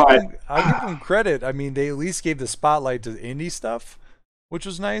mean, I'll give them credit. I mean, they at least gave the spotlight to indie stuff, which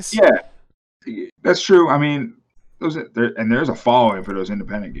was nice. Yeah, that's true. I mean, there's a following for those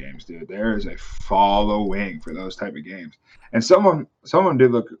independent games, dude. There is a following for those type of games, and some of them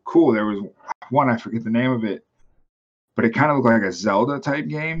did look cool. There was one, I forget the name of it, but it kind of looked like a Zelda type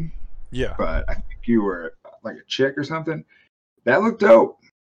game. Yeah. But I think you were like a chick or something. That looked dope.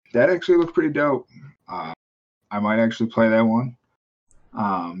 That actually looked pretty dope. I might actually play that one.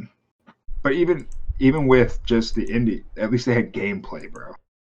 But even with just the indie, at least they had gameplay, bro.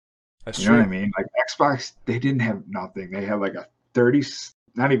 That's you know what I mean? Like Xbox, they didn't have nothing. They had like a 30,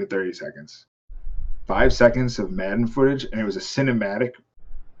 not even 30 seconds, 5 seconds of Madden footage, and it was a cinematic.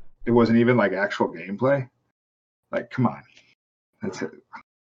 It wasn't even like actual gameplay. Like, come on. That's it.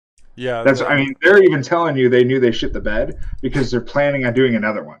 Yeah. I mean, they're even telling you they knew they shit the bed because they're planning on doing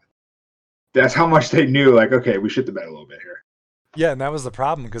another one. That's how much they knew, like, okay, we shit the bed a little bit here. Yeah, and that was the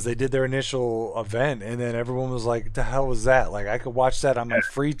problem because they did their initial event and then everyone was like, the hell was that? Like, I could watch that on my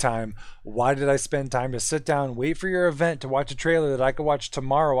free time. Why did I spend time to sit down, wait for your event to watch a trailer that I could watch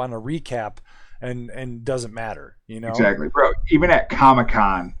tomorrow on a recap and doesn't matter, you know? Exactly. Bro, even at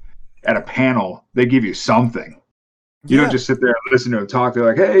Comic-Con, at a panel, they give you something. You don't just sit there and listen to them talk. They're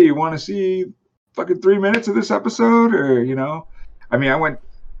like, hey, you want to see fucking 3 minutes of this episode? Or, you know? I mean, I went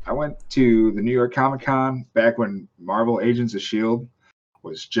to the New York Comic-Con back when Marvel Agents of S.H.I.E.L.D.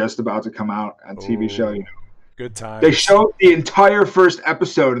 was just about to come out on TV show. You know, good time. They showed the entire first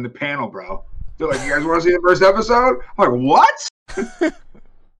episode in the panel, bro. They're like, you guys want to see the first episode? I'm like, what?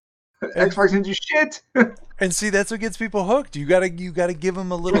 Xbox didn't do shit. And see, that's what gets people hooked. You gotta give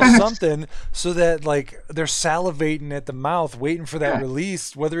them a little something so that like they're salivating at the mouth, waiting for that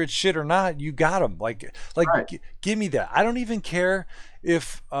release, whether it's shit or not. You got them. Like right. Give me that. I don't even care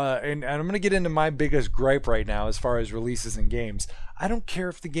if and I'm gonna get into my biggest gripe right now as far as releases and games. I don't care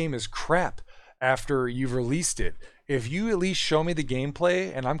if the game is crap after you've released it. If you at least show me the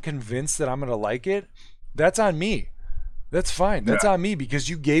gameplay and I'm convinced that I'm gonna like it, that's on me. That's fine. That's on me because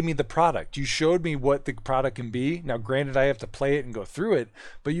you gave me the product. You showed me what the product can be. Now, granted, I have to play it and go through it,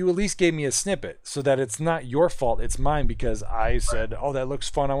 but you at least gave me a snippet so that it's not your fault. It's mine because I said, oh, that looks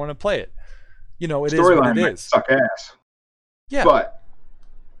fun. I want to play it. You know, it is what it is. Suck ass. Yeah. But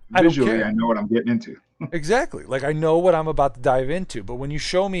visually, I know what I'm getting into. Exactly. Like, I know what I'm about to dive into. But when you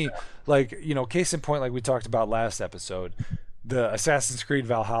show me, like, you know, case in point, like we talked about last episode, the Assassin's Creed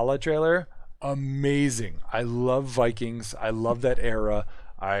Valhalla trailer, amazing. I love Vikings. I love that era.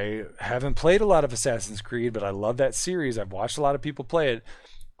 I haven't played a lot of Assassin's Creed, but I love that series. I've watched a lot of people play it.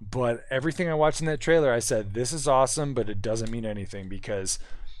 But everything I watched in that trailer, I said, this is awesome, but it doesn't mean anything because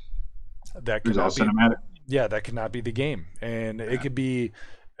that It was all cannot be, cinematic. yeah, that cannot be the game. And it Yeah. could be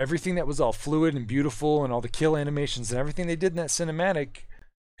everything that was all fluid and beautiful and all the kill animations and everything they did in that cinematic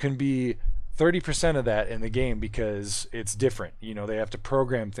can be 30% of that in the game because it's different. You know, they have to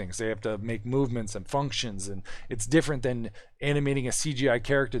program things, they have to make movements and functions, and it's different than animating a CGI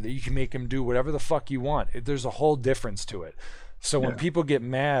character that you can make him do whatever the fuck you want. There's a whole difference to it. So when Yeah. people get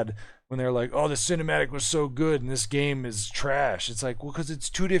mad when they're like, "Oh, the cinematic was so good and this game is trash," it's like, well, because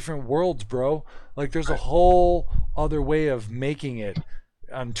it's two different worlds, bro. Like, there's a Right. whole other way of making it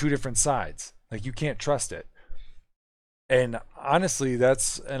on two different sides. Like, you can't trust it. And honestly,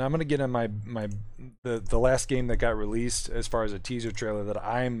 and I'm gonna get on the last game that got released as far as a teaser trailer that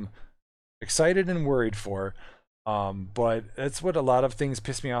I'm excited and worried for. But that's what a lot of things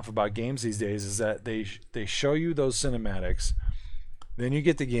piss me off about games these days is that they show you those cinematics, then you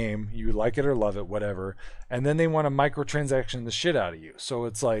get the game, you like it or love it, whatever, and then they want to microtransaction the shit out of you. So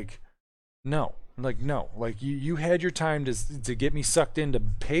it's like, no, like you had your time to get me sucked in to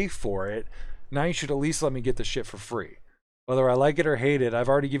pay for it. Now you should at least let me get the shit for free. Whether I like it or hate it, I've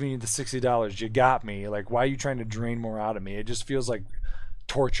already given you the $60. You got me. Like, why are you trying to drain more out of me? It just feels like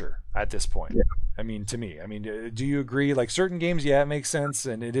torture at this point. Yeah. I mean, to me. I mean, do you agree? Like certain games, yeah, it makes sense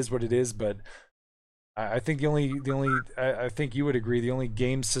and it is what it is. But I think I think you would agree the only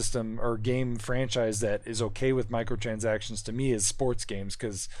game system or game franchise that is okay with microtransactions to me is sports games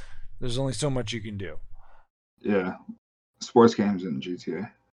because there's only so much you can do. Yeah. Sports games in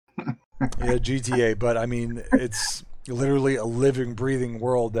GTA. Yeah, GTA, but I mean, it's literally a living, breathing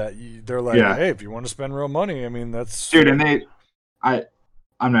world that they're like, Yeah. hey, if you want to spend real money, I mean, that's Dude, and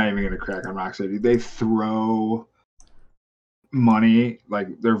I'm not even gonna crack on Rocksteady. They throw money,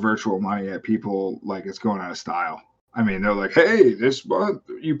 like their virtual money, at people like it's going out of style. I mean, they're like, "Hey, this month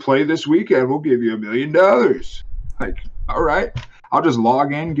you play this weekend, we'll give you $1 million." Like, all right, I'll just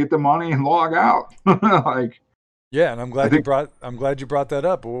log in, get the money, and log out. Like, yeah. And I think I'm glad you brought that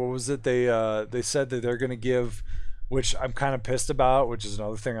up. What was it they said that they're going to give, which I'm kind of pissed about, which is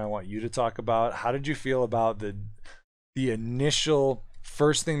another thing I want you to talk about. How did you feel about the initial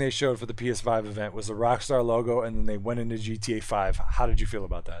first thing they showed for the PS5 event was the Rockstar logo, and then they went into GTA 5. How did you feel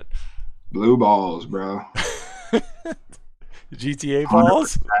about that? blue balls, bro. GTA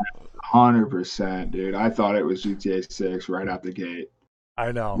balls? 100%, dude. I thought it was GTA 6 right out the gate.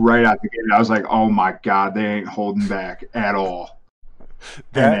 I know. Right out the gate, I was like, "Oh my god, they ain't holding back at all." And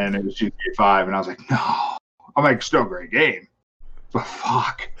That then it was GTA 5, and I was like, "No." I'm like, "Still a great game, but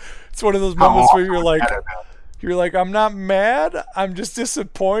fuck." it's one of those How moments where awesome was that? you're like, I'm not mad, I'm just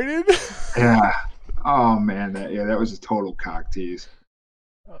disappointed. Yeah. Oh man, that was a total cock tease.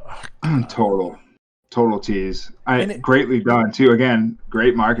 total tease. And it, Greatly done too. Again,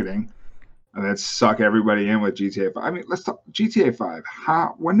 great marketing. And let's suck everybody in with GTA 5. I mean, let's talk GTA 5.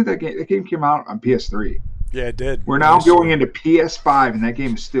 When did that game? That game came out on PS3. yeah, it did. We're now initially. going into PS5, and that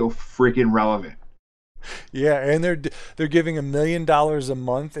game is still freaking relevant. Yeah, and they're giving $1 million a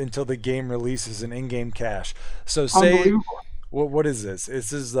month until the game releases in in-game cash. So say Unbelievable. what is this?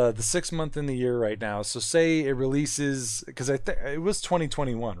 This is the 6th month in the year right now. So say it releases because I think it was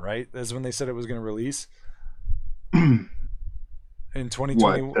 2021, right? That's when they said it was going to release in What?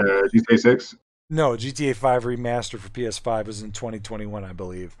 2020. GTA 6? No, GTA 5 remastered for PS5 was in 2021, I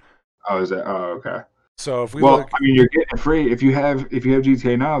believe. Oh, is that? Oh, okay. So if we Well, look, I mean, you're getting it free if you have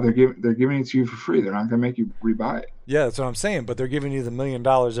GTA now. They're giving it to you for free. They're not gonna make you rebuy it. yeah, that's what I'm saying. But they're giving you the $1 million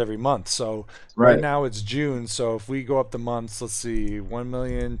every month. So right Right. now it's June. So if we go up the months, let's see, 1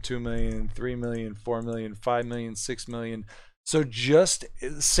 million, 2 million, 3 million, 4 million, 5 million, 6 million. So just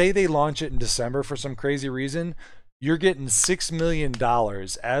say they launch it in December for some crazy reason, you're getting $6 million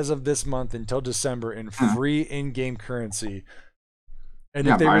as of this month until December in free in-game currency. And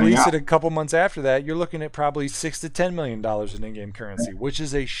Yeah, if they mining release out. it a couple months after that, you're looking at probably $6 to $10 million in in-game currency, which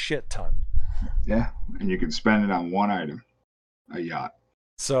is a shit ton. Yeah, and you can spend it on one item, a yacht.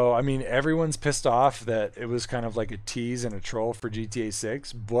 So, I mean, everyone's pissed off that it was kind of like a tease and a troll for GTA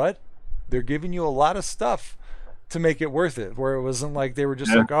 6, but they're giving you a lot of stuff to make it worth it, where it wasn't like they were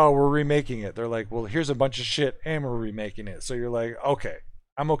just Yeah. like, oh, we're remaking it. They're like, well, here's a bunch of shit and we're remaking it. So you're like, okay,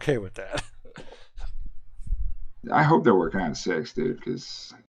 I'm okay with that. I hope they're working on 6, dude,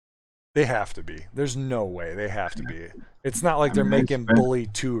 because They have to be. There's no way. They have to be. It's not like I they're mean, they making spent- Bully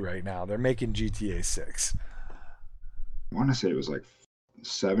 2 right now. They're making GTA 6. I want to say it was like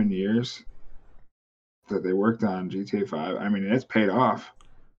 7 years that they worked on GTA 5. I mean, it's paid off.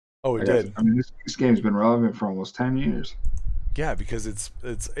 Oh, it did. I mean, this game's been relevant for almost 10 years. Yeah, because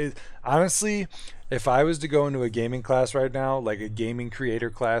honestly, if I was to go into a gaming class right now, like a gaming creator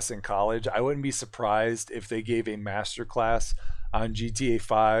class in college, I wouldn't be surprised if they gave a master class on GTA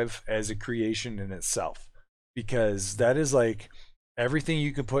 5 as a creation in itself. Because that is like everything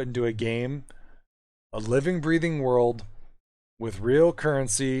you can put into a game, a living, breathing world with real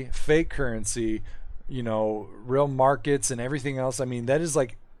currency, fake currency, real markets and everything else. I mean, that is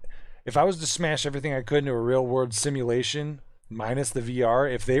like if I was to smash everything I could into a real world simulation minus the VR,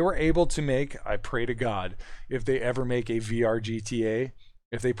 if they were able to make, I pray to God, if they ever make a VR GTA,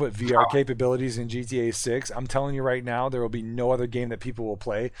 if they put VR capabilities in GTA 6, I'm telling you right now, there will be no other game that people will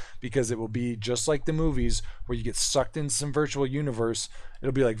play because it will be just like the movies where you get sucked in some virtual universe.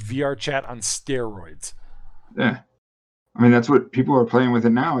 It'll be like VR chat on steroids. Yeah. I mean, that's what people are playing with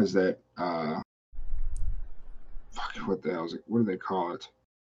it now is that, what the hell is it? What do they call it?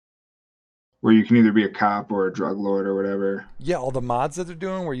 Where you can either be a cop or a drug lord or whatever. Yeah, all the mods that they're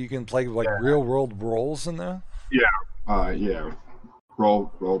doing where you can play like real world roles in there. Yeah.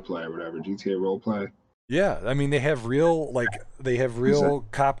 Role play or whatever. GTA role play. Yeah, I mean they have real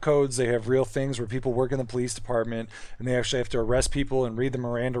cop codes. They have real things where people work in the police department and they actually have to arrest people and read the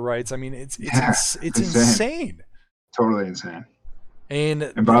Miranda rights. I mean it's insane. Totally insane. And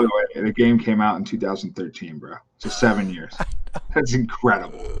by the way, the game came out in 2013, bro. So 7 years. That's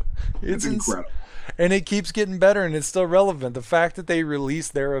incredible. It's incredible. And it keeps getting better and it's still relevant. The fact that they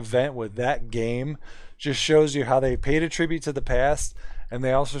released their event with that game just shows you how they paid a tribute to the past, and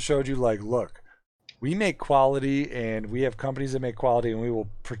they also showed you like, look, we make quality and we have companies that make quality and we will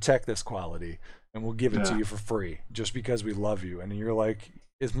protect this quality and we'll give it to you for free just because we love you. And you're like,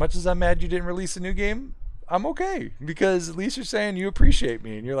 as much as I'm mad you didn't release a new game, I'm okay because at least you're saying you appreciate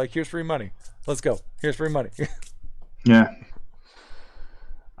me and you're like, here's free money. Let's go. Here's free money. Yeah.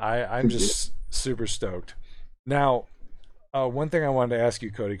 I'm just super stoked. Now, one thing I wanted to ask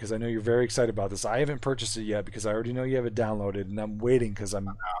you, Cody, because I know you're very excited about this. I haven't purchased it yet because I already know you have it downloaded, and I'm waiting because I'm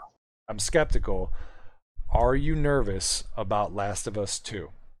skeptical. Are you nervous about Last of Us 2?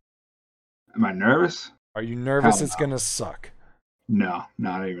 Am I nervous? Are you nervous it's gonna suck? No,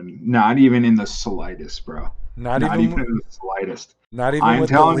 not even in the slightest, bro. Not even in the slightest. Not even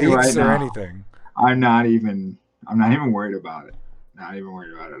with the leaks or anything. I'm not even worried about it. Not even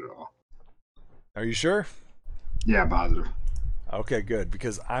worried about it at all. Are you sure? Yeah, positive. Okay, good.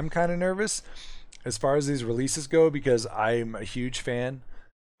 Because I'm kind of nervous as far as these releases go because I'm a huge fan,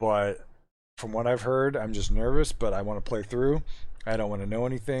 but from what I've heard, I'm just nervous, but I want to play through. I don't want to know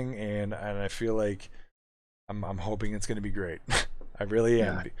anything, and I feel like I'm hoping it's going to be great. I really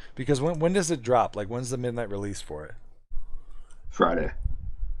am. Yeah. Because when does it drop? Like, when's the midnight release for it? Friday.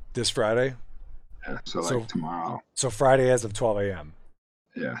 This Friday? Yeah, so tomorrow. So Friday as of 12 a.m.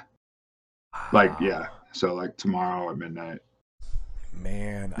 Yeah. So like tomorrow at midnight.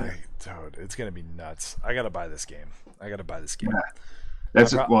 Man, dude, it's gonna be nuts. I gotta buy this game. Yeah.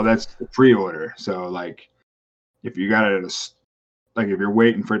 That's the pre-order. So like, if you got it if you're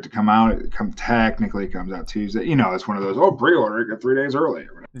waiting for it to come out, technically comes out Tuesday. It's one of those pre-order it 3 days early.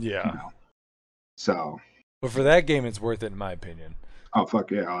 Yeah. So. But for that game, it's worth it in my opinion. Oh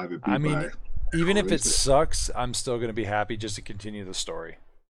fuck yeah, I'll have it. Even if it sucks, I'm still gonna be happy just to continue the story.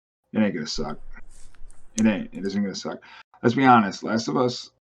 It ain't gonna suck. It ain't. It isn't gonna suck. Let's be honest. Last of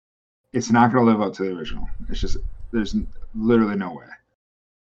Us, it's not gonna live up to the original. It's just there's literally no way.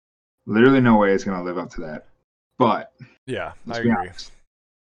 Literally no way it's gonna live up to that. But yeah, I agree. Honest,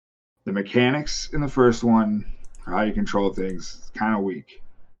 the mechanics in the first one, or how you control things, is kind of weak.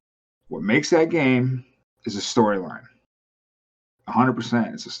 What makes that game is a storyline.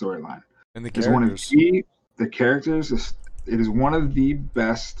 100%, it's a storyline. And the characters. The characters. It is one of the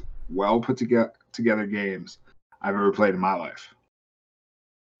best, well put together games I've ever played in my life.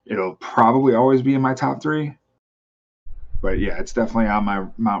 It'll probably always be in my top 3. But yeah, it's definitely on my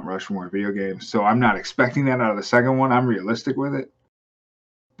Mount Rushmore video games. So I'm not expecting that out of the second one. I'm realistic with it.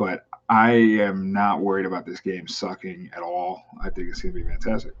 But I am not worried about this game sucking at all. I think it's going to be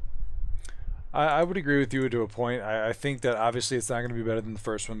fantastic. I would agree with you to a point. I think that obviously it's not going to be better than the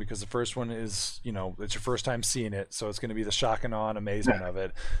first one because the first one is, it's your first time seeing it. So it's going to be the shock and awe and amazement of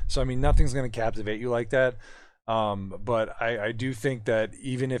it. So, I mean, nothing's going to captivate you like that. But I do think that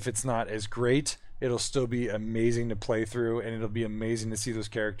even if it's not as great, it'll still be amazing to play through, and it'll be amazing to see those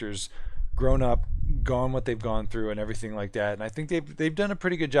characters grown up, gone what they've gone through and everything like that. And I think they've done a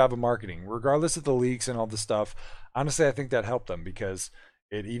pretty good job of marketing, regardless of the leaks and all the stuff. Honestly, I think that helped them because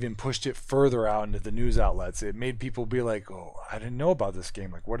it even pushed it further out into the news outlets. It made people be like, oh, I didn't know about this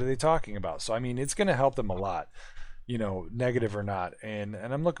game. Like, what are they talking about? So, I mean, it's going to help them a lot, negative or not. And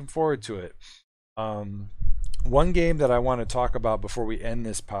I'm looking forward to it. One game that I want to talk about before we end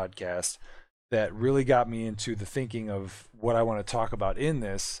this podcast that really got me into the thinking of what I want to talk about in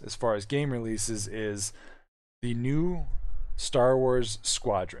this, as far as game releases, is the new Star Wars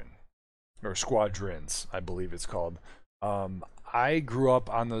Squadron, or Squadrons, I believe it's called. I grew up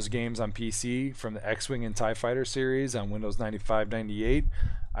on those games on PC from the X-Wing and TIE Fighter series on Windows 95, 98.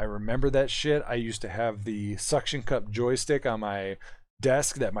 I remember that shit. I used to have the suction cup joystick on my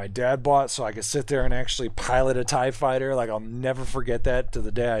desk that my dad bought so I could sit there and actually pilot a TIE fighter. Like, I'll never forget that to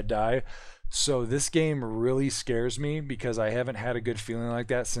the day I die. So this game really scares me because I haven't had a good feeling like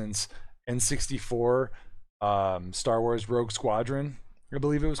that since N64, Star Wars Rogue Squadron, I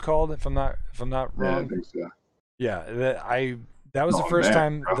believe it was called, if I'm not Yeah, I wrong. think so. Yeah, that was the Not first bad,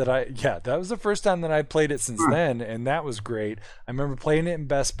 time bro. that that was the first time that I played it since then, and that was great. I remember playing it in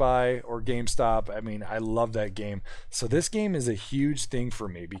Best Buy or GameStop. I mean, I love that game. So this game is a huge thing for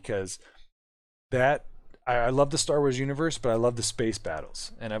me because that I love the Star Wars universe, but I love the space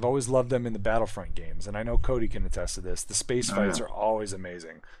battles, and I've always loved them in the Battlefront games. And I know Cody can attest to this. The space Oh, yeah. fights are always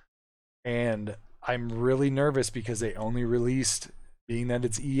amazing, and I'm really nervous because they only released, being that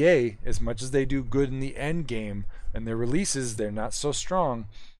it's EA, as much as they do good in the end game and their releases, they're not so strong.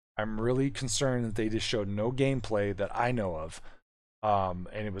 I'm really concerned that they just showed no gameplay that I know of. And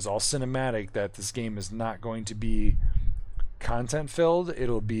it was all cinematic, that this game is not going to be content filled.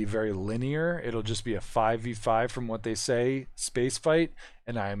 It'll be very linear. It'll just be a 5v5 from what they say, space fight.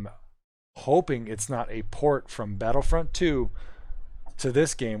 And I'm hoping it's not a port from Battlefront 2 to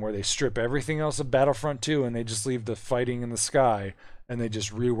this game where they strip everything else of Battlefront 2 and they just leave the fighting in the sky and they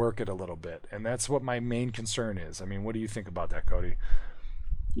just rework it a little bit. And that's what my main concern is. I mean, what do you think about that, Cody?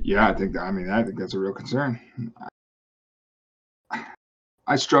 Yeah, I think that's a real concern.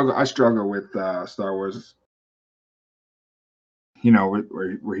 I struggle with Star Wars. You know,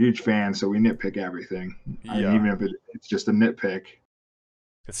 we're huge fans, so we nitpick everything. I mean, Yeah, even if it's just a nitpick.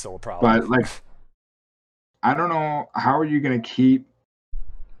 it's still a problem. But like, I don't know, how are you going to keep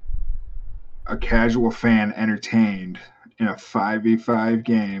a casual fan entertained in a 5v5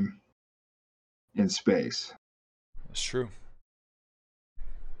 game in space? It's true.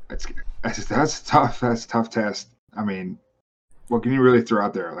 That's that's tough. That's a tough test. I mean, what can you really throw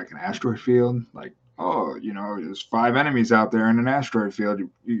out there? Like an asteroid field? Like, oh, you know, there's 5 enemies out there in an asteroid field.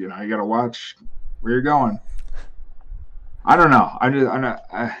 You know, you got to watch where you're going. I don't know.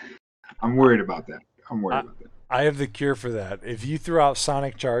 I'm worried about that. I'm worried I, about I have the cure for that. If you throw out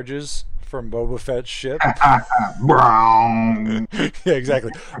sonic charges from Boba Fett's ship, that. Brown. yeah,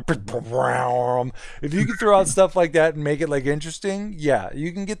 exactly. If you can throw out stuff like that and make it like interesting, yeah,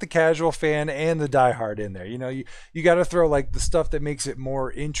 you can get the casual fan and the diehard in there. You know, you got to throw like the stuff that makes it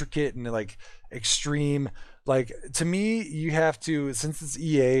more intricate and like extreme. Like, to me, you have to, since it's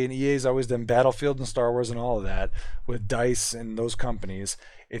EA and EA's always done Battlefield and Star Wars and all of that with DICE and those companies.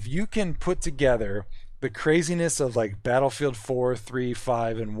 If you can put together the craziness of like Battlefield 4, 3,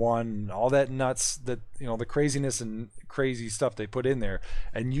 5, and 1, and all that nuts, that, you know, the craziness and crazy stuff they put in there,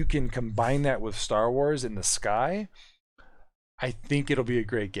 and you can combine that with Star Wars in the sky, I think it'll be a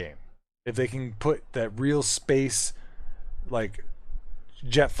great game. If they can put that real space, like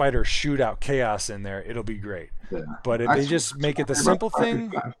jet fighter shootout chaos in there, it'll be great. Yeah. But if they just make it the simple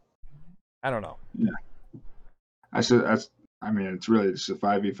thing, I don't know. Yeah. That's. I mean, it's really just a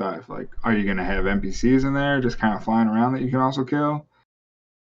 5v5. Like, are you gonna have NPCs in there just kind of flying around that you can also kill?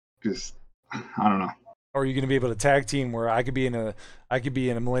 Just, I don't know. Or are you going to be able to tag team where I could be in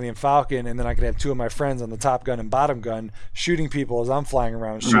a Millennium Falcon, and then I could have two of my friends on the top gun and bottom gun shooting people as I'm flying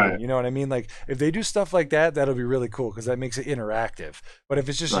around shooting. Right. You know what I mean? Like, if they do stuff like that, that'll be really cool because that makes it interactive. But if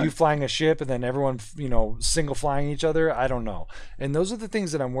it's just you Right. flying a ship and then everyone, you know, single flying each other, I don't know. And those are the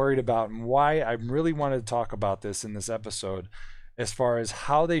things that I'm worried about, and why I really wanted to talk about this in this episode, as far as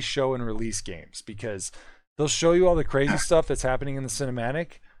how they show and release games, because they'll show you all the crazy stuff that's happening in the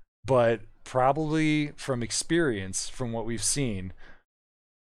cinematic, but probably from experience, from what we've seen,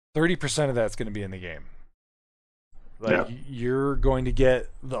 30% of that's going to be in the game. Like, Yeah. you're going to get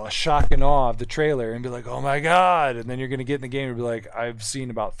the shock and awe of the trailer and be like, oh my God. And then you're going to get in the game and be like, I've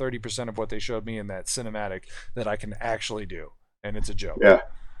seen about 30% of what they showed me in that cinematic that I can actually do. And it's a joke. Yeah.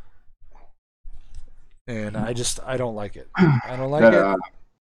 And I don't like it. I don't like That, it.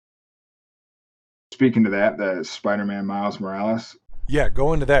 Speaking to that, the Spider-Man Miles Morales Yeah,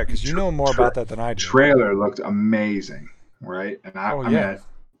 go into that because you know more about that than I do. trailer looked amazing, right? And Oh, I yeah. mean,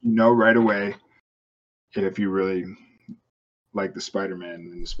 you know right away if you really like the Spider-Man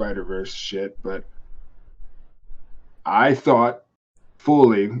and the Spider-Verse shit. But I thought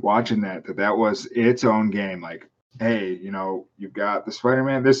fully watching that was its own game. Like, hey, you've got the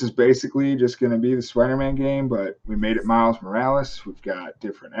Spider-Man. This is basically just going to be the Spider-Man game, but we made it Miles Morales. We've got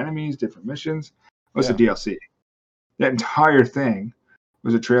different enemies, different missions. What's a Yeah. DLC? That entire thing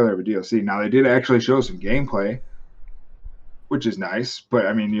was a trailer of a DLC. Now they did actually show some gameplay, which is nice, but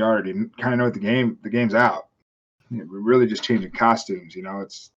I mean, you already kind of know what the game's out. We're really just changing costumes.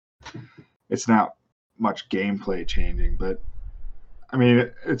 It's not much gameplay changing, but I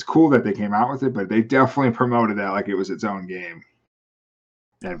mean, it's cool that they came out with it, but they definitely promoted that like it was its own game.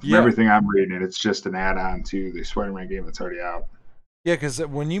 And from Yeah. everything I'm reading, it's just an add-on to the Spider-Man game that's already out. Yeah, because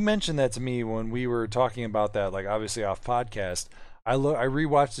when you mentioned that to me when we were talking about that, like obviously off podcast, I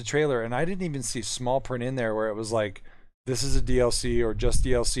rewatched the trailer and I didn't even see small print in there where it was like this is a DLC or just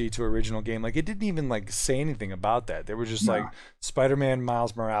DLC to original game. Like it didn't even like say anything about that. They were just No, like Spider-Man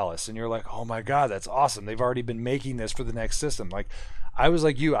Miles Morales, and you're like, oh my god, that's awesome. They've already been making this for the next system. Like I was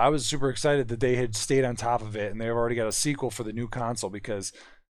like you, I was super excited that they had stayed on top of it and they've already got a sequel for the new console because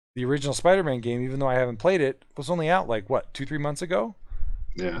the original Spider-Man game, even though I haven't played it, was only out like what 2-3 months ago,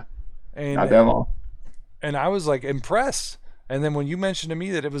 yeah, not and that long. I was like impressed. And then when you mentioned to me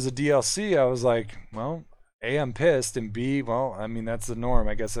that it was a DLC, I was like, well, A, I'm pissed, and B, well, I mean that's the norm.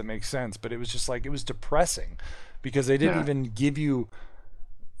 I guess that makes sense. But it was just like it was depressing because they didn't Yeah, even give you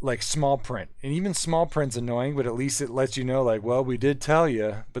like small print, and even small print's annoying. But at least it lets you know, like, well, we did tell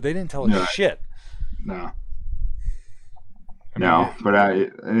you, but they didn't tell us no, shit. no, I mean, no. But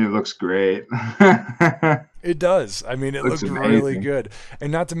it looks great. it does. I mean, it Looks looked really amazing. good.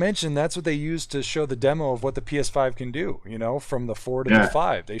 And not to mention, that's what they used to show the demo of what the PS5 can do, from the 4 to the Yeah,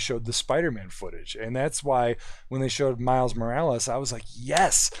 5. They showed the Spider Man footage. And that's why when they showed Miles Morales, I was like,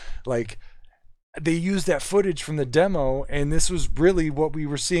 yes. Like, they used that footage from the demo, and this was really what we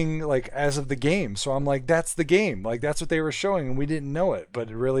were seeing, like, as of the game. So I'm like, that's the game. Like, that's what they were showing, and we didn't know it. But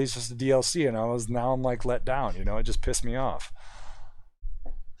it really is just a DLC. And now I'm like let down, It just pissed me off.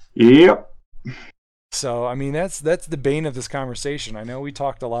 yep. So I mean that's the bane of this conversation. I know we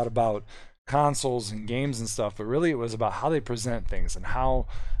talked a lot about consoles and games and stuff, but really it was about how they present things and how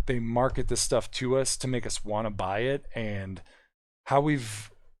they market this stuff to us to make us want to buy it, and how we've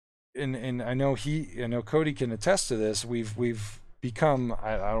and I know Cody can attest to this. We've become,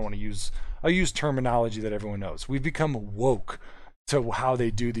 I don't want to use, I'll use terminology that everyone knows. We've become woke to how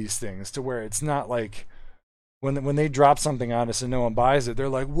they do these things, to where it's not like when they drop something on us and no one buys it, they're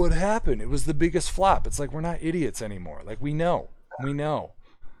like, "What happened? It was the biggest flop." It's like we're not idiots anymore. Like we know,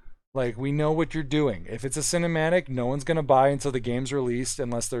 like we know what you're doing. If it's a cinematic, no one's gonna buy until the game's released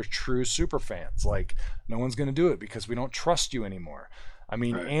unless they're true super fans. Like no one's gonna do it because we don't trust you anymore. I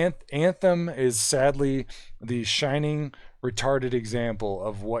mean, Right. Anthem is sadly the shining retarded example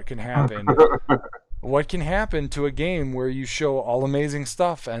of what can happen to a game where you show all amazing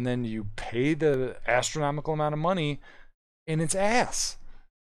stuff and then you pay the astronomical amount of money and it's ass,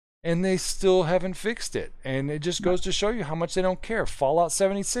 and they still haven't fixed it, and it just goes to show you how much they don't care. Fallout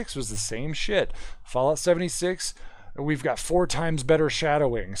 76 was the same shit. Fallout 76, we've got 4 times better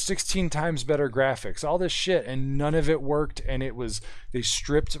shadowing, 16 times better graphics, all this shit, and none of it worked. And it was, they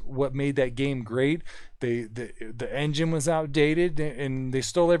stripped what made that game great. The engine was outdated, and they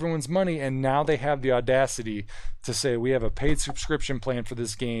stole everyone's money. And now they have the audacity to say we have a paid subscription plan for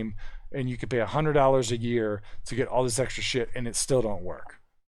this game, and you could pay $100 a year to get all this extra shit, and it still don't work.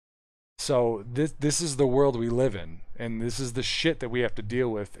 So this is the world we live in, and this is the shit that we have to deal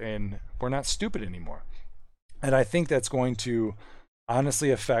with, and we're not stupid anymore. And I think that's going to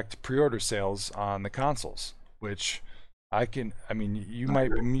honestly affect pre-order sales on the consoles, which I mean, I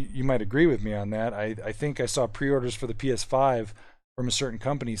agree. you might agree with me on that. I think I saw pre-orders for the PS5 from a certain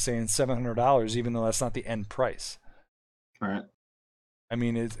company saying $700, even though that's not the end price. Right. I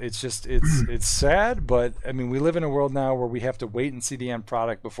mean, it's just it's sad, but I mean, we live in a world now where we have to wait and see the end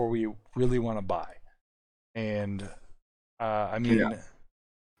product before we really want to buy. And I Yeah. mean,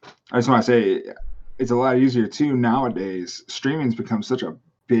 I just want to say it's a lot easier too nowadays. Streaming's become such a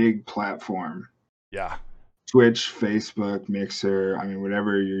big platform. yeah, Twitch, Facebook, Mixer, I mean,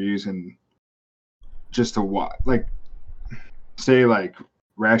 whatever you're using just to watch. Like, say, like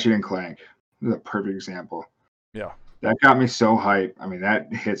Ratchet and Clank is a perfect example. yeah, That got me so hyped. I mean,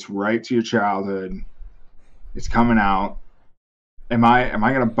 that hits right to your childhood. It's coming out. Am I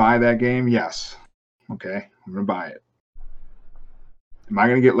gonna buy that game? Yes. Okay, I'm gonna buy it. Am I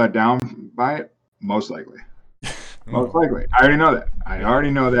gonna get let down by it? Most likely. Most oh, likely. I already know that. I yeah, already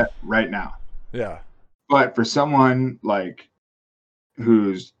know that right now. yeah, But for someone like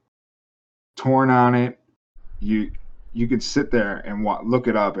who's torn on it, you you could sit there and look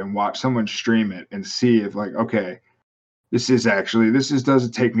it up and watch someone stream it and see if like, okay, this is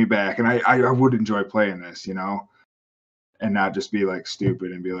doesn't take me back, and I would enjoy playing this. and not just be like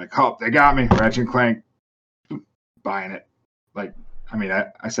stupid and be like, oh, they got me, Ratchet and Clank, buying it. Like, I mean,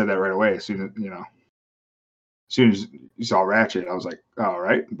 I said that right away. As soon as you saw Ratchet, I was like, all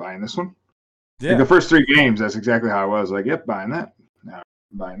right, buying this one. Yeah. Like the first 3 games, that's exactly how I was. Like, yep, buying that. No,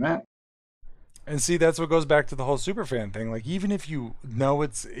 buying that. And see, that's what goes back to the whole superfan thing. Like, even if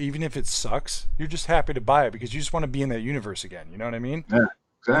it sucks, you're just happy to buy it because you just want to be in that universe again. You know what I mean? Yeah,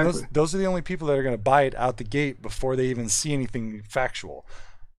 exactly. Those are the only people that are going to buy it out the gate before they even see anything factual.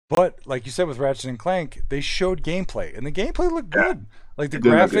 But like you said with Ratchet and Clank, they showed gameplay, and the gameplay looked good. Like the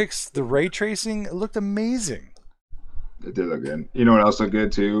graphics, the ray tracing, it looked amazing. It did look good. You know what else looked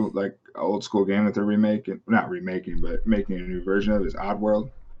good too? Like an old school game that they're not remaking, but making a new version of is Oddworld.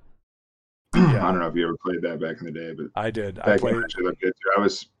 Yeah. I don't know if you ever played that back in the day, but I did. That game actually looked good too. I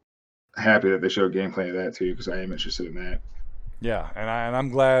was happy that they showed gameplay of that too because I am interested in that. Yeah, and I'm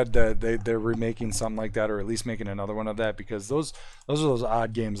glad that they're remaking something like that, or at least making another one of that, because those are those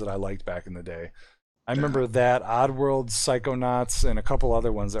odd games that I liked back in the day. I remember that Oddworld, Psychonauts, and a couple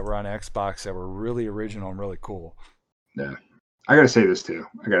other ones that were on Xbox that were really original and really cool. Yeah, I gotta say this too.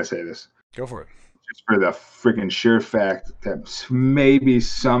 Go for it. Just for the freaking sheer fact that maybe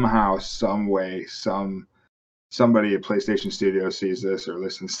somehow, some way, somebody at PlayStation Studios sees this or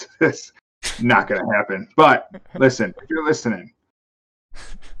listens to this. Not going to happen. But listen, if you're listening,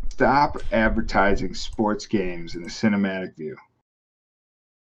 stop advertising sports games in the cinematic view.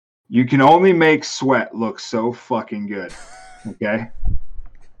 You can only make Sweat look so fucking good. Okay?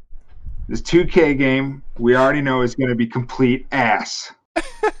 This 2K game, we already know is going to be complete ass.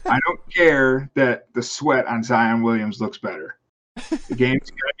 I don't care that the sweat on Zion Williams looks better. The game's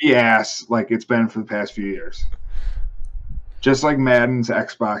going to be ass like it's been for the past few years. Just like Madden's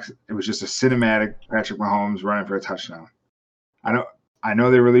Xbox, it was just a cinematic Patrick Mahomes running for a touchdown. I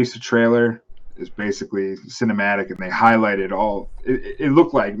know they released a trailer. It's basically cinematic, and they highlighted all. It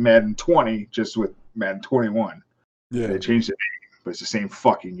looked like Madden 20, just with Madden 21. Yeah. They changed the name, but it's the same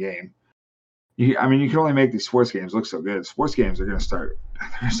fucking game. You can only make these sports games look so good. Sports games are gonna start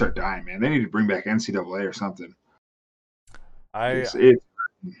dying, man. They need to bring back NCAA or something.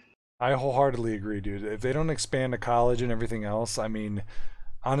 I wholeheartedly agree, dude. If they don't expand to college and everything else, I mean,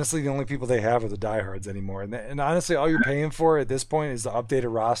 honestly, the only people they have are the diehards anymore. And honestly, all you're paying for at this point is the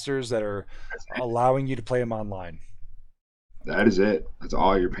updated rosters that are allowing you to play them online. That is it. That's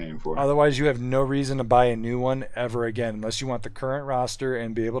all you're paying for. Otherwise, you have no reason to buy a new one ever again. Unless you want the current roster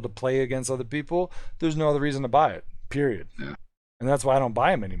and be able to play against other people, there's no other reason to buy it, period. Yeah. And that's why I don't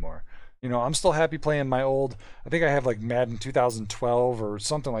buy them anymore. You know, I'm still happy playing my old, I think I have like Madden 2012 or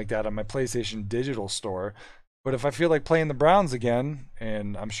something like that on my PlayStation Digital store. But if I feel like playing the Browns again,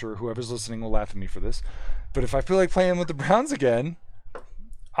 and I'm sure whoever's listening will laugh at me for this, but if I feel like playing with the Browns again,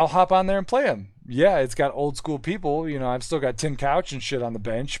 I'll hop on there and play them. Yeah, it's got old school people. You know, I've still got Tim Couch and shit on the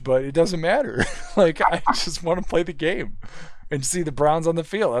bench, but it doesn't matter. Like, I just want to play the game and see the Browns on the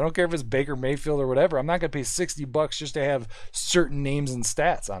field. I don't care if it's Baker Mayfield or whatever. I'm not going to pay $60 just to have certain names and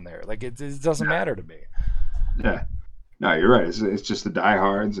stats on there. Like, it doesn't matter to me. Yeah. No, you're right. It's just the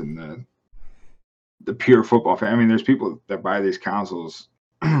diehards and the pure football fan. I mean, there's people that buy these consoles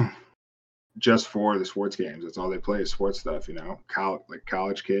just for the sports games. That's all they play is sports stuff, you know.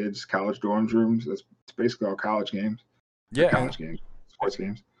 College kids, college dorms rooms. It's basically all college games. Yeah. College games, sports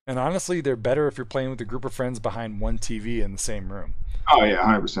games. And honestly, they're better if you're playing with a group of friends behind one TV in the same room. Oh, yeah,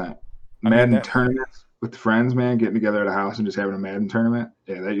 100%. Madden tournaments with friends, man, getting together at a house and just having a Madden tournament.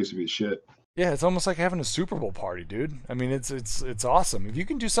 Yeah, that used to be shit. Yeah, it's almost like having a Super Bowl party, dude. I mean, it's awesome. If you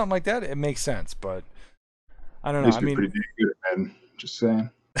can do something like that, it makes sense. But I don't know. I mean, pretty good at Madden. Just saying.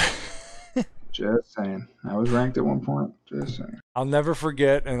 Just saying. I was ranked at one point. Just saying. I'll never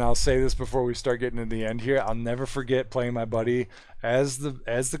forget, and I'll say this before we start getting to the end here. I'll never forget playing my buddy as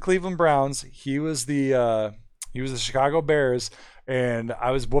the Cleveland Browns. He was the Chicago Bears, and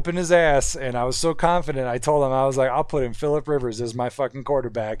I was whooping his ass, and I was so confident. I told him, I was like, I'll put in Phillip Rivers as my fucking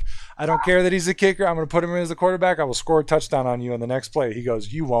quarterback. I don't care that he's a kicker. I'm going to put him in as a quarterback. I will score a touchdown on you on the next play. He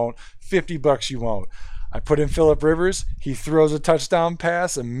goes, you won't. $50 you won't. I put in Phillip Rivers. He throws a touchdown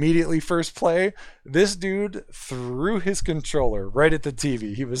pass immediately first play. This dude threw his controller right at the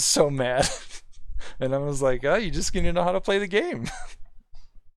TV. He was so mad. And I was like, oh, you just need to know how to play the game.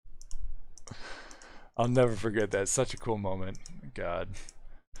 I'll never forget that. Such a cool moment. God.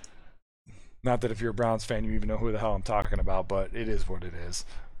 Not that if you're a Browns fan, you even know who the hell I'm talking about, but it is what it is.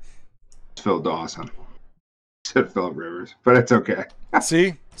 Phil Dawson. Said Phillip Rivers, but it's okay.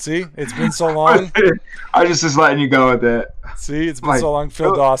 See, it's been so long. I just letting you go with that. See, it's been so long.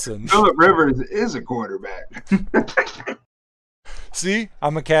 Phil Dawson. Phillip Rivers is a quarterback. See,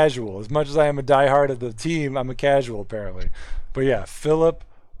 I'm a casual. As much as I am a diehard of the team, I'm a casual apparently. But yeah, Phil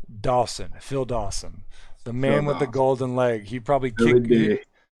Dawson, the man with the Dawson. golden leg. He probably Really kick. D.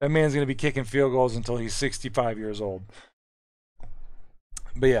 That man's gonna be kicking field goals until he's 65 years old.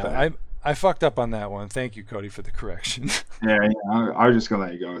 But yeah, Fact. I fucked up on that one. Thank you, Cody, for the correction. Yeah, I was just gonna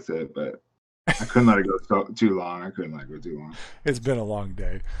let you go with it, but I couldn't let it go too long. I couldn't let it go too long. It's been a long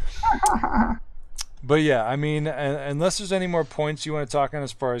day. But yeah, I mean, unless there's any more points you want to talk on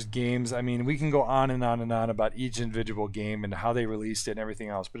as far as games, I mean, we can go on and on and on about each individual game and how they released it and everything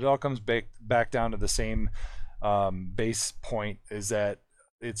else. But it all comes back down to the same base point: is that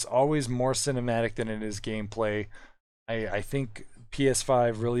it's always more cinematic than it is gameplay. I think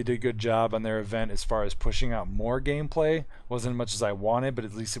PS5 really did a good job on their event as far as pushing out more gameplay. Wasn't as much as I wanted, but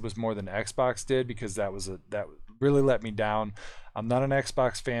at least it was more than Xbox did, because that really let me down. I'm not an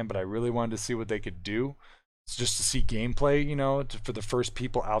Xbox fan, but I really wanted to see what they could do. It's just to see gameplay, for the first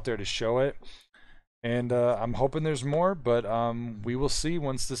people out there to show it. And I'm hoping there's more, but we will see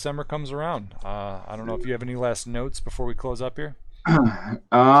once December comes around. I don't know if you have any last notes before we close up here.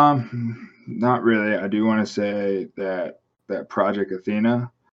 Not really. I do want to say that Project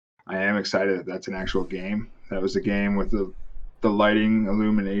Athena, I am excited that that's an actual game. That was a game with the lighting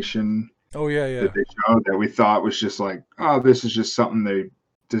illumination. Oh yeah. That they showed that we thought was just like, oh, this is just something they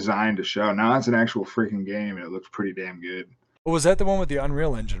designed to show. Now it's an actual freaking game, and it looks pretty damn good. Well, was that the one with the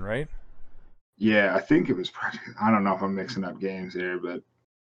Unreal Engine, right? Yeah, I think it was Project. I don't know if I'm mixing up games here, but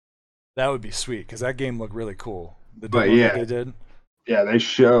that would be sweet because that game looked really cool. The but demo yeah, that they did. Yeah, they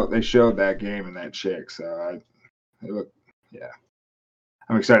showed that game and that chick. So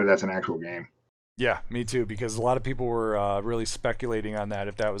I'm excited that's an actual game. Yeah, me too, because a lot of people were really speculating on that,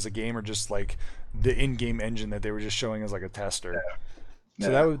 if that was a game or just like the in-game engine that they were just showing as like a tester. Yeah.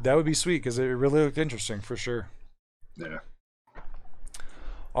 So that would be sweet because it really looked interesting for sure. Yeah.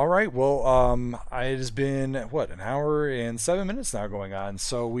 All right. Well, it has been an hour and 7 minutes now going on.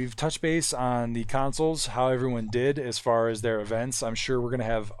 So we've touched base on the consoles, how everyone did as far as their events. I'm sure we're going to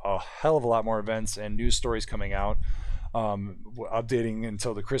have a hell of a lot more events and news stories coming out, updating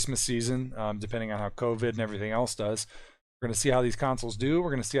until the Christmas season, depending on how COVID and everything else does. We're going to see how these consoles do.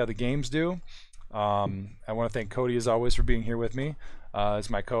 We're going to see how the games do. I want to thank Cody as always for being here with me as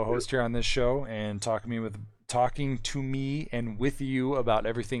my co-host here on this show and talking to me and with you about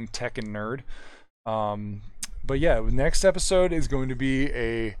everything tech and nerd. But yeah, next episode is going to be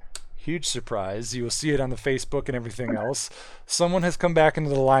a huge surprise. You will see it on the Facebook and everything else. Someone has come back into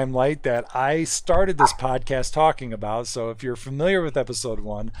the limelight that I started this podcast talking about. So if you're familiar with episode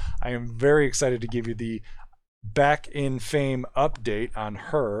 1, I am very excited to give you the back in fame update on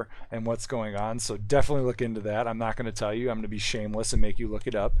her and what's going on. So definitely look into that. I'm not going to tell you. I'm going to be shameless and make you look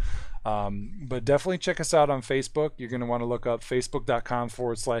it up. But definitely check us out on Facebook. You're going to want to look up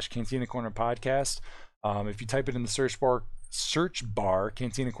facebook.com/Cantina Corner Podcast. If you type it in the search bar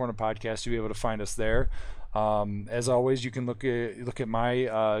Cantina Corner Podcast, you'll be able to find us there. As always, you can look at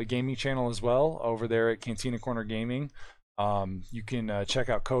my gaming channel as well over there at Cantina Corner Gaming. You can check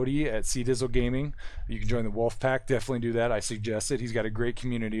out Cody at CDizzle Gaming. You can join the Wolf Pack. Definitely do that. I suggest it. He's got a great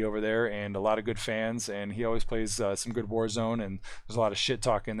community over there and a lot of good fans, and he always plays some good Warzone, and there's a lot of shit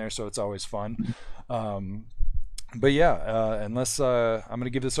talk in there, so it's always fun. But yeah, unless I'm going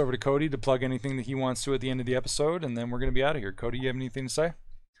to give this over to Cody to plug anything that he wants to at the end of the episode, and then we're going to be out of here. Cody, you have anything to say?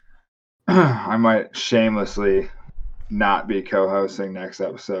 I might shamelessly not be co-hosting next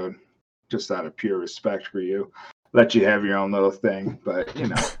episode, just out of pure respect for you. Let you have your own little thing, but he's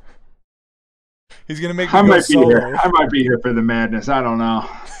gonna make me go solo. I might be here for the madness. I don't know.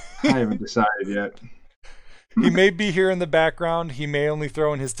 I haven't decided yet. He may be here in the background. He may only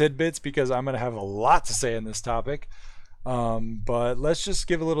throw in his tidbits because I'm gonna have a lot to say on this topic. But let's just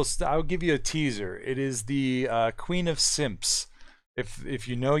give a little. I'll give you a teaser. It is the Queen of Simps. If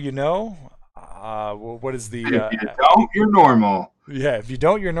you know, you know. What is the? If you don't, you're normal. Yeah, if you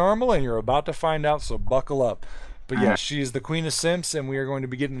don't, you're normal, and you're about to find out. So buckle up. But yeah, she is the Queen of Simps, and we are going to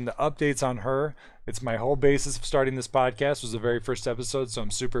be getting into updates on her. It's my whole basis of starting this podcast. It was the very first episode, so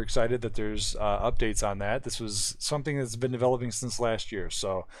I'm super excited that there's updates on that. This was something that's been developing since last year,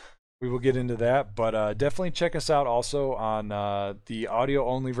 so we will get into that. But definitely check us out also on the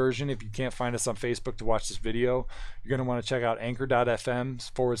audio-only version. If you can't find us on Facebook to watch this video, you're going to want to check out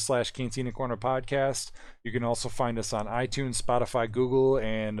anchor.fm/Cantina Corner Podcast. You can also find us on iTunes, Spotify, Google,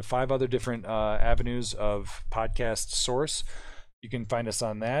 and 5 other different avenues of podcast source. You can find us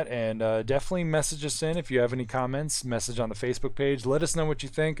on that, and definitely message us in if you have any comments. Message on the Facebook page. Let us know what you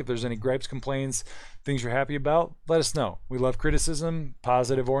think. If there's any gripes, complaints, things you're happy about, let us know. We love criticism,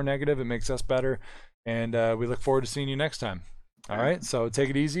 positive or negative. It makes us better, and we look forward to seeing you next time. All right, so take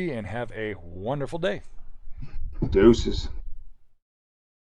it easy and have a wonderful day. Deuces.